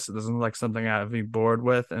harmless. It doesn't look like something I'd be bored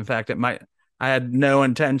with. In fact, I had no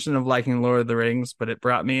intention of liking Lord of the Rings, but it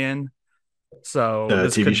brought me in. So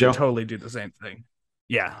this TV could show? totally do the same thing.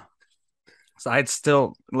 Yeah. So I'd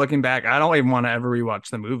still, looking back, I don't even want to ever rewatch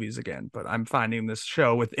the movies again, but I'm finding this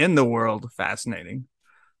show within the world fascinating.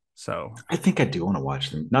 So I think I do want to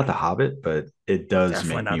watch them. Not The Hobbit, but it does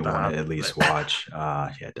Definitely make me not The want to Hobbit, at least but- watch. Yeah,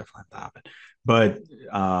 definitely The Hobbit, but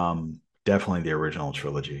definitely the original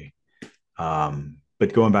trilogy.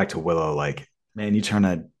 But going back to Willow, like, man, you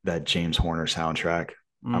turn that James Horner soundtrack,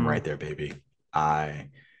 I'm right there, baby.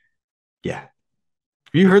 Yeah.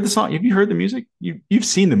 Have you heard the song? Have you heard the music? You've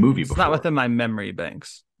seen the movie before. It's not within my memory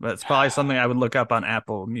banks, but it's probably something I would look up on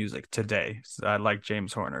Apple Music today. So I like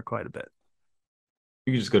James Horner quite a bit.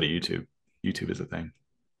 You can just go to YouTube. YouTube is a thing.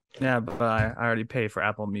 Yeah, but I already pay for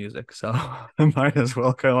Apple Music, so I might as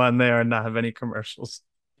well go on there and not have any commercials.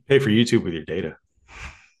 Pay for YouTube with your data.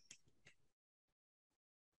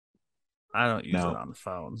 I don't use it on the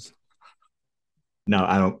phones. No,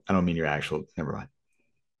 I don't mean your actual. Never mind.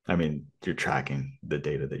 I mean, you're tracking the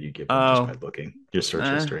data that you give them just by looking your search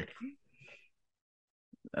history.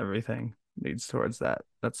 Everything leads towards that.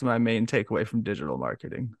 That's my main takeaway from digital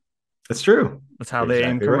marketing. That's true. That's how they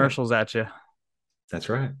aim commercials at you. That's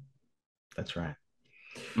right. That's right.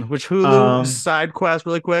 Which Hulu, side quest,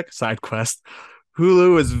 really quick. Side quest.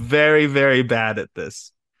 Hulu is very, very bad at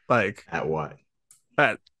this. Like, at what?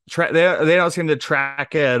 They don't seem to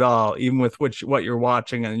track it at all, even with what you're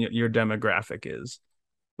watching and your demographic is.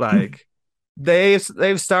 Like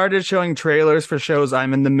they've started showing trailers for shows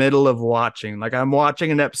I'm in the middle of watching. Like I'm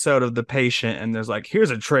watching an episode of The Patient, and there's like,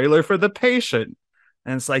 here's a trailer for The Patient,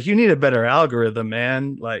 and it's like, you need a better algorithm,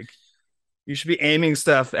 man. Like you should be aiming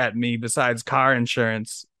stuff at me besides car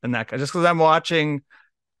insurance and that. Just because I'm watching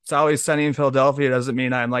It's Always Sunny in Philadelphia doesn't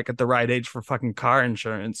mean I'm like at the right age for fucking car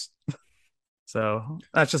insurance. So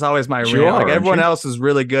that's just always my rant. Like everyone else is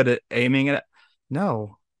really good at aiming it.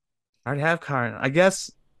 No, I already have car. I guess.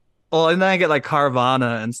 Well, and then I get like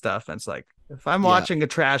Carvana and stuff. And it's like, if I'm watching a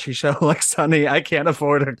trashy show like Sunny, I can't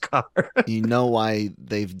afford a car. You know why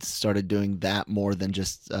they've started doing that more than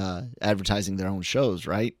just advertising their own shows,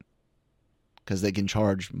 right? Because they can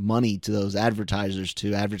charge money to those advertisers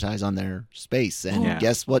to advertise on their space. And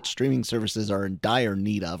guess what streaming services are in dire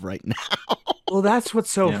need of right now? Well, that's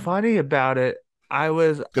what's so funny about it. I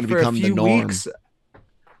was going to become the norm.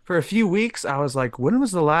 For a few weeks, I was like, when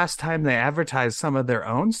was the last time they advertised some of their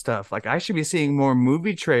own stuff? Like, I should be seeing more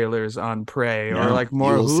movie trailers on Prey or like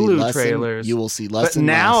more Hulu trailers. You will see less. But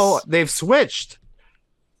now they've switched.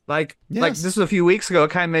 Like this was a few weeks ago.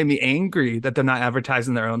 It kind of made me angry that they're not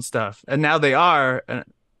advertising their own stuff, and now they are.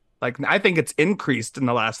 Like, I think it's increased in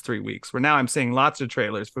the last 3 weeks. Where now I'm seeing lots of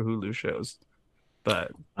trailers for Hulu shows.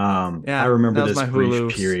 But I remember this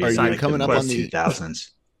brief period. Are you coming up on the 2000s?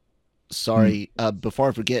 Sorry, before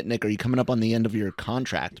I forget, Nick, are you coming up on the end of your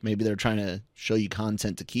contract? Maybe they're trying to show you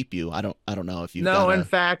content to keep you. I don't know if you. No, in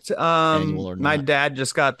fact, my dad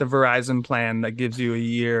just got the Verizon plan that gives you a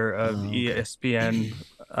year of ESPN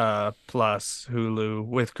plus Hulu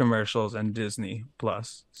with commercials and Disney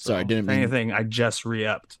plus. So, sorry, didn't mean anything. I just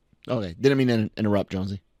re-upped. Okay, didn't mean to interrupt,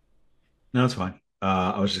 Jonesy. No, it's fine.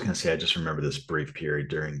 I was just gonna say I just remember this brief period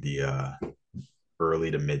during the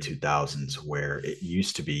early to mid 2000s where it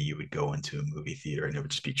used to be you would go into a movie theater and it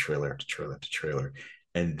would just be trailer after trailer after trailer,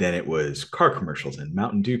 and then it was car commercials and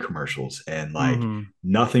Mountain Dew commercials and like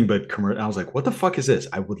nothing but commercial. I was like, what the fuck is this?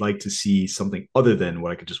 I would like to see something other than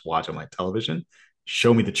what I could just watch on my television.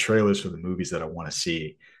 Show me the trailers for the movies that I want to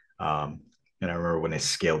see. And I remember when they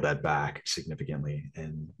scaled that back significantly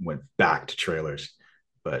and went back to trailers,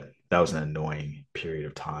 but that was an annoying period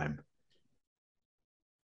of time.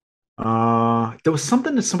 There was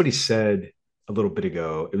something that somebody said a little bit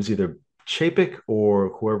ago. It was either Chapek or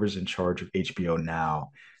whoever's in charge of HBO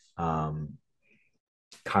now.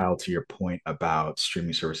 Kyle, to your point about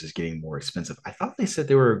streaming services getting more expensive, I thought they said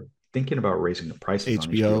they were thinking about raising the prices.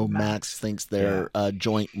 HBO Max thinks their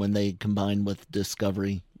joint, when they combine with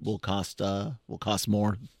Discovery, will cost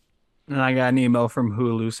more. And I got an email from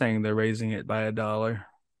Hulu saying they're raising it by $1.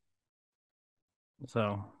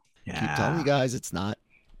 So keep telling you guys, it's not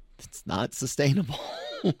sustainable.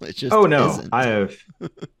 It just isn't. I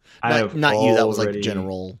have not you. That was like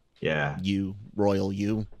general. Yeah, you royal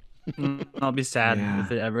you. I'll be sad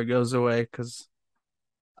if it ever goes away because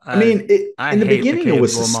I mean, in the beginning it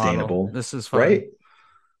was sustainable. Model. This is fun. Right.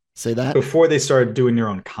 Say that before they started doing their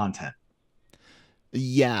own content.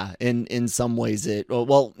 Yeah, in some ways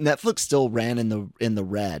Netflix still ran in the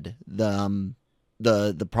red.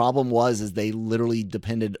 The problem was they literally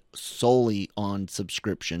depended solely on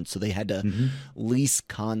subscription, so they had to lease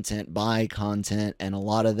content, buy content, and a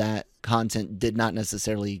lot of that content did not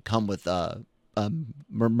necessarily come with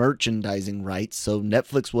merchandising rights. So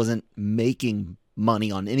Netflix wasn't making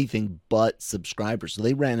money on anything but subscribers, so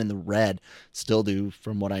they ran in the red. Still do,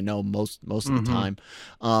 from what I know, most of the time.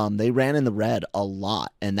 They ran in the red a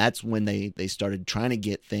lot, and that's when they started trying to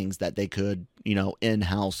get things that they could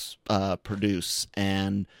in-house produce.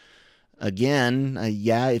 And again,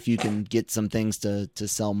 if you can get some things to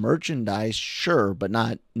sell merchandise, sure, but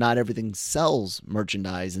not everything sells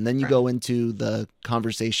merchandise. And then you go into the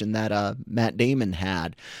conversation that Matt Damon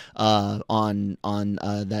had on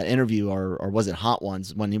that interview, or was it Hot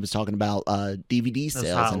Ones, when he was talking about DVD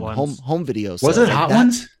sales and home video sales. Was it Hot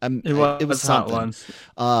Ones? It was Hot Ones.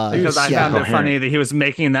 Because I found it funny that he was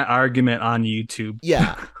making that argument on YouTube.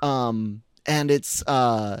 Yeah. And it's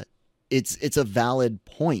a valid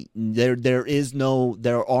point. There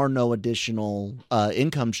are no additional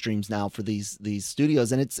income streams now for these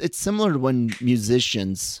studios, and it's similar to when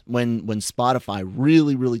musicians, when Spotify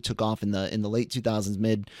really took off in the late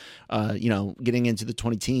 2000s, getting into the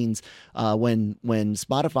 2010s, when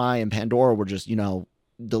Spotify and Pandora were just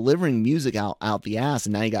delivering music out the ass,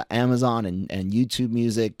 and now you got Amazon and YouTube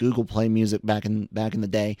Music, Google Play Music back in the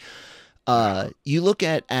day. You look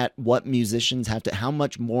at what musicians have to, how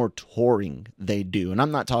much more touring they do. And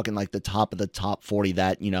I'm not talking like the top of the top 40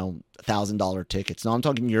 that, $1,000 tickets. No, I'm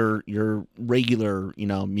talking your regular,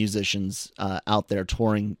 musicians out there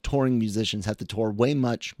touring musicians have to tour way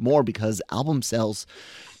much more because album sales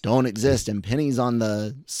don't exist and pennies on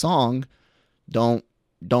the song don't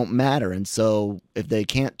matter. And so if they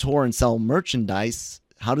can't tour and sell merchandise,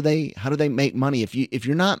 how do they make money? If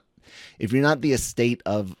you're not the estate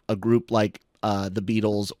of a group like the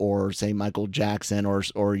Beatles or say Michael Jackson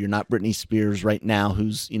or you're not Britney Spears right now,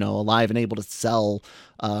 who's alive and able to sell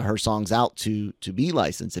her songs out to be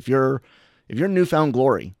licensed. If you're Newfound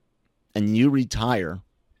Glory and you retire,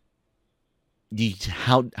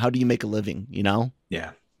 how do you make a living?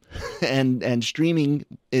 Yeah. And streaming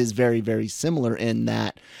is very, very similar in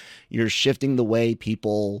that you're shifting the way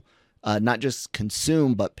people not just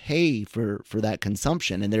consume but pay for that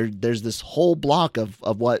consumption. And there's this whole block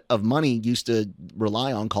of money used to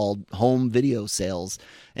rely on called home video sales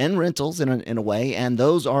and rentals in a way, and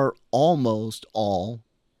those are almost all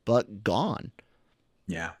but gone.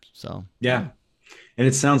 Yeah. So yeah. And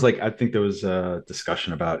it sounds like, I think there was a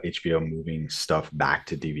discussion about HBO moving stuff back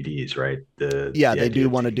to DVDs, right? They do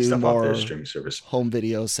want to do more streaming service, home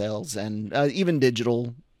video sales, and even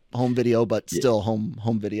digital home video, but still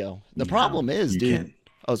home video. The problem is, dude.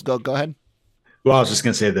 Go ahead. Well, I was just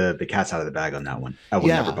gonna say the cat's out of the bag on that one. I will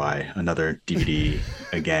never buy another DVD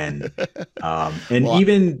again.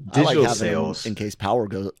 Even digital sales in case power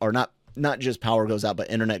goes, or not just power goes out, but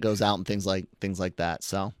internet goes out and things like that.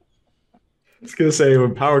 So I was gonna say,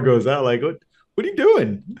 when power goes out, like what are you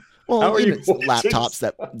doing? Well, how are you laptops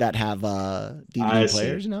that have DVD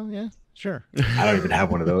players, yeah, sure. I don't even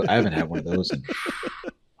have one of those. I haven't had one of those.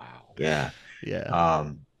 Wow. Yeah.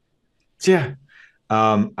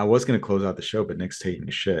 I was gonna close out the show, but Nick's taking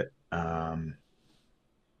a shit. I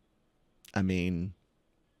mean,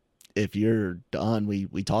 if you're done,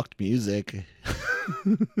 we talked music.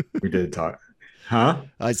 We did talk, huh?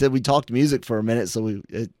 I said we talked music for a minute, so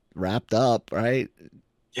it wrapped up, right?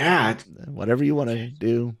 Yeah. Whatever you want to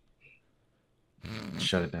do.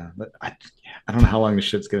 Shut it down. I don't know how long this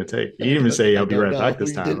shit's gonna take. You didn't even say I'll be right back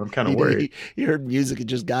this time. I'm kind of worried. He heard music and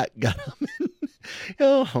just got him.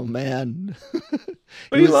 Oh man.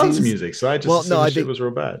 But he loves music, so I just assumed shit was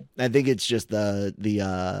real bad. I think it's just the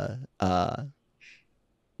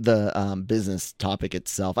business topic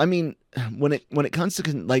itself. I mean, when it comes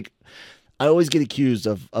to like, I always get accused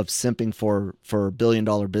of simping for $1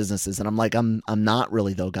 billion businesses, and I'm like, I'm not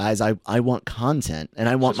really though, guys. I want content, and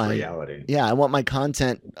I want my reality. Yeah, I want my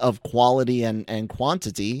content of quality and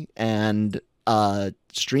quantity, and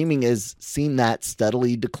streaming has seen that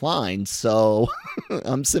steadily decline. So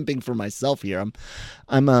I'm simping for myself here.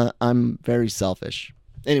 I'm very selfish.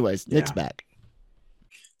 Anyways, Nick's back.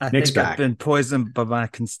 Nick's back. I've been poisoned by my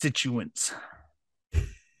constituents.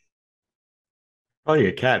 Probably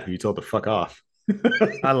a cat who you told to fuck off.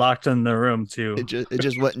 I locked in the room too. It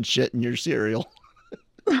just went and shit in your cereal.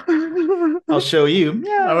 I'll show you.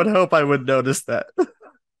 Yeah, I would hope I would notice that.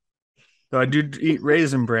 So I do eat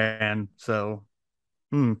Raisin Bran, so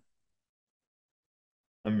I'm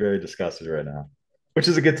very disgusted right now. Which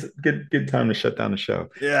is a good time to shut down the show.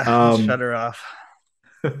 Yeah, shut her off.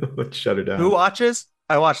 Let's shut her down. Who watches?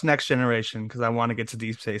 I watch Next Generation because I want to get to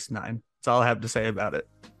Deep Space Nine. That's all I have to say about it.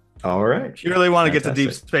 All right. If you really want to get to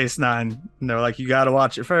Deep Space Nine, and they're like, you got to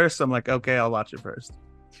watch it first. I'm like, okay, I'll watch it first.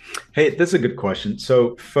 Hey, that's a good question.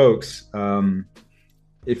 So, folks,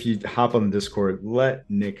 if you hop on the Discord, let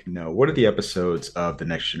Nick know what are the episodes of The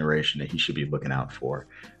Next Generation that he should be looking out for,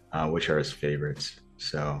 which are his favorites.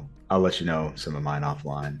 So I'll let you know some of mine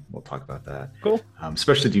offline. We'll talk about that. Cool.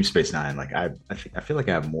 Especially Deep Space Nine. Like I feel like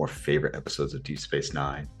I have more favorite episodes of Deep Space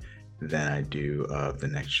Nine than I do of The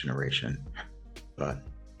Next Generation. But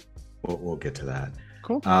we'll get to that.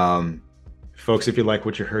 Cool. Folks, if you like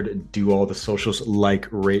what you heard, do all the socials, like,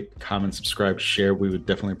 rate, comment, subscribe, share. We would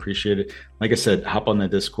definitely appreciate it. Like I said, hop on the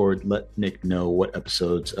Discord. Let Nick know what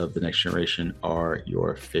episodes of The Next Generation are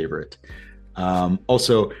your favorite.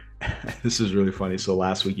 Also, this is really funny. So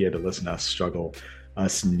last week you had to listen to us struggle,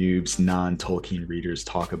 us noobs, non-Tolkien readers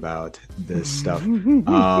talk about this stuff.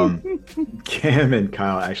 Cam and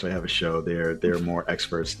Kyle actually have a show. They're more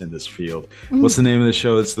experts in this field. What's the name of the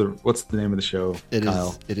show? What's the name of the show,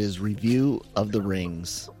 Kyle? It is Review of the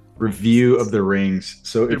Rings. Review of the Rings.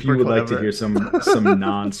 So if you would like to hear some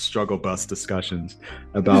non-struggle bus discussions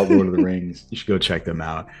about Lord of the Rings, you should go check them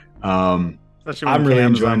out. I'm really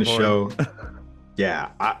enjoying the show. Yeah,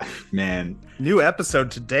 man. New episode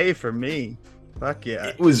today for me. Fuck yeah.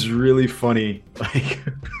 It was really funny. Like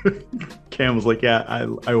Cam was like, yeah,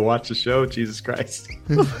 I watched the show. Jesus Christ.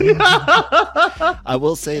 I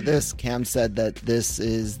will say this. Cam said that this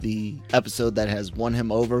is the episode that has won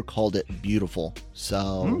him over, called it beautiful.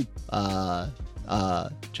 So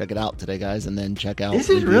check it out today, guys, and then check out Is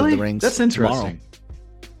it really? The Rings. That's interesting. Tomorrow.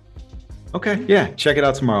 Okay, yeah, check it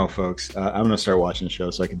out tomorrow, folks. I'm gonna start watching the show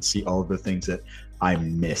so I can see all of the things that I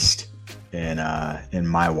missed in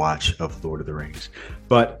my watch of Lord of the Rings.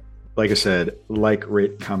 But like I said, like,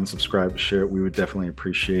 rate, comment, subscribe, share. We would definitely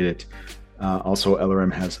appreciate it. Also,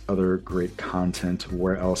 LRM has other great content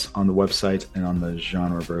where else on the website and on the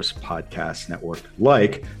Genreverse podcast network,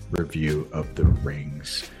 like Review of the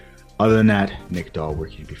Rings. Other than that, Nick Dahl, where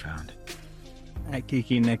can you be found? At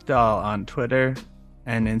Kiki Nick Dahl on Twitter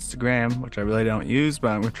and Instagram, which I really don't use,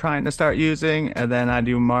 but we're trying to start using. And then I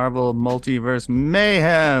do Marvel Multiverse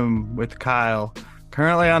Mayhem with Kyle,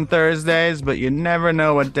 currently on Thursdays, but you never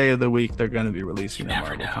know what day of the week they're going to be releasing the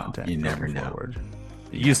Marvel content. You never know. Forward.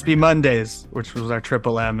 It used to be Mondays, which was our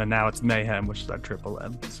Triple M, and now it's Mayhem, which is our Triple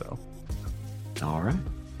M. So, all right.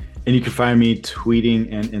 And you can find me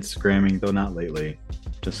tweeting and Instagramming, though not lately,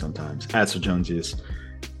 just sometimes, at Sir Jonesius.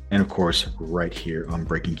 And of course, right here on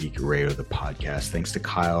Breaking Geek Radio, the podcast. Thanks to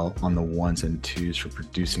Kyle on the ones and twos for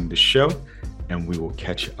producing the show. And we will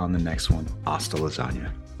catch you on the next one. Hasta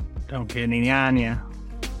lasagna. Don't get any anya.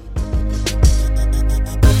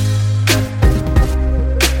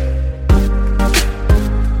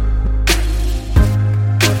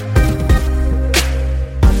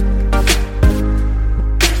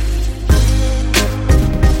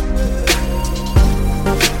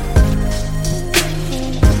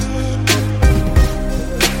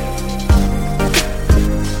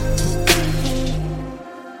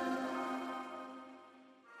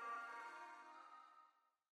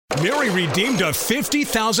 Mary redeemed a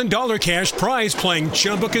 $50,000 cash prize playing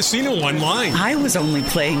Chumba Casino online. I was only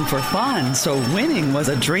playing for fun, so winning was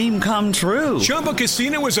a dream come true. Chumba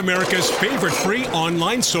Casino is America's favorite free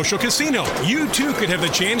online social casino. You too could have the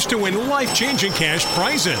chance to win life-changing cash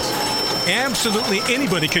prizes. Absolutely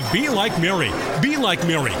anybody could be like Mary. Be like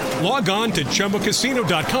Mary. Log on to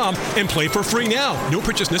ChumbaCasino.com and play for free now. No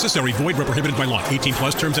purchase necessary. Void where prohibited by law. 18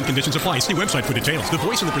 plus terms and conditions apply. See website for details. The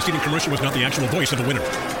voice in the preceding commercial was not the actual voice of the winner.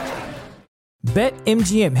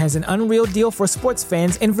 BetMGM has an unreal deal for sports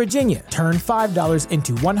fans in Virginia. Turn $5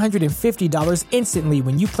 into $150 instantly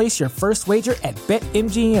when you place your first wager at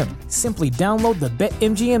BetMGM. Simply download the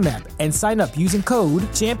BetMGM app and sign up using code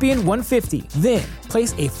Champion150. Then,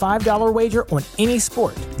 place a $5 wager on any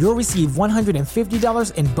sport. You'll receive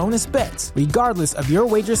 $150 in bonus bets, regardless of your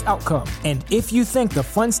wager's outcome. And if you think the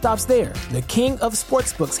fun stops there, the king of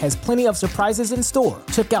sportsbooks has plenty of surprises in store.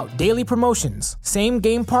 Check out daily promotions,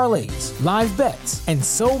 same-game parlays, live bets, and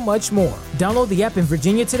so much more. Download the app in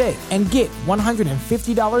Virginia today and get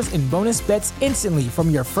 $150 in bonus bets instantly from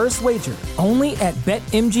your first wager. Only at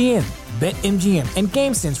BetMGM. BetMGM and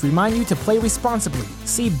GameSense remind you to play responsibly.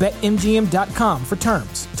 See BetMGM.com for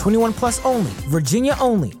terms. 21 plus only. Virginia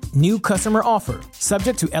only. New customer offer.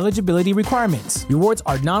 Subject to eligibility requirements. Rewards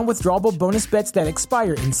are non-withdrawable bonus bets that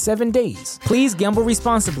expire in 7 days. Please gamble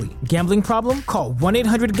responsibly. Gambling problem? Call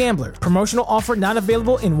 1-800-GAMBLER. Promotional offer not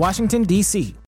available in Washington, D.C.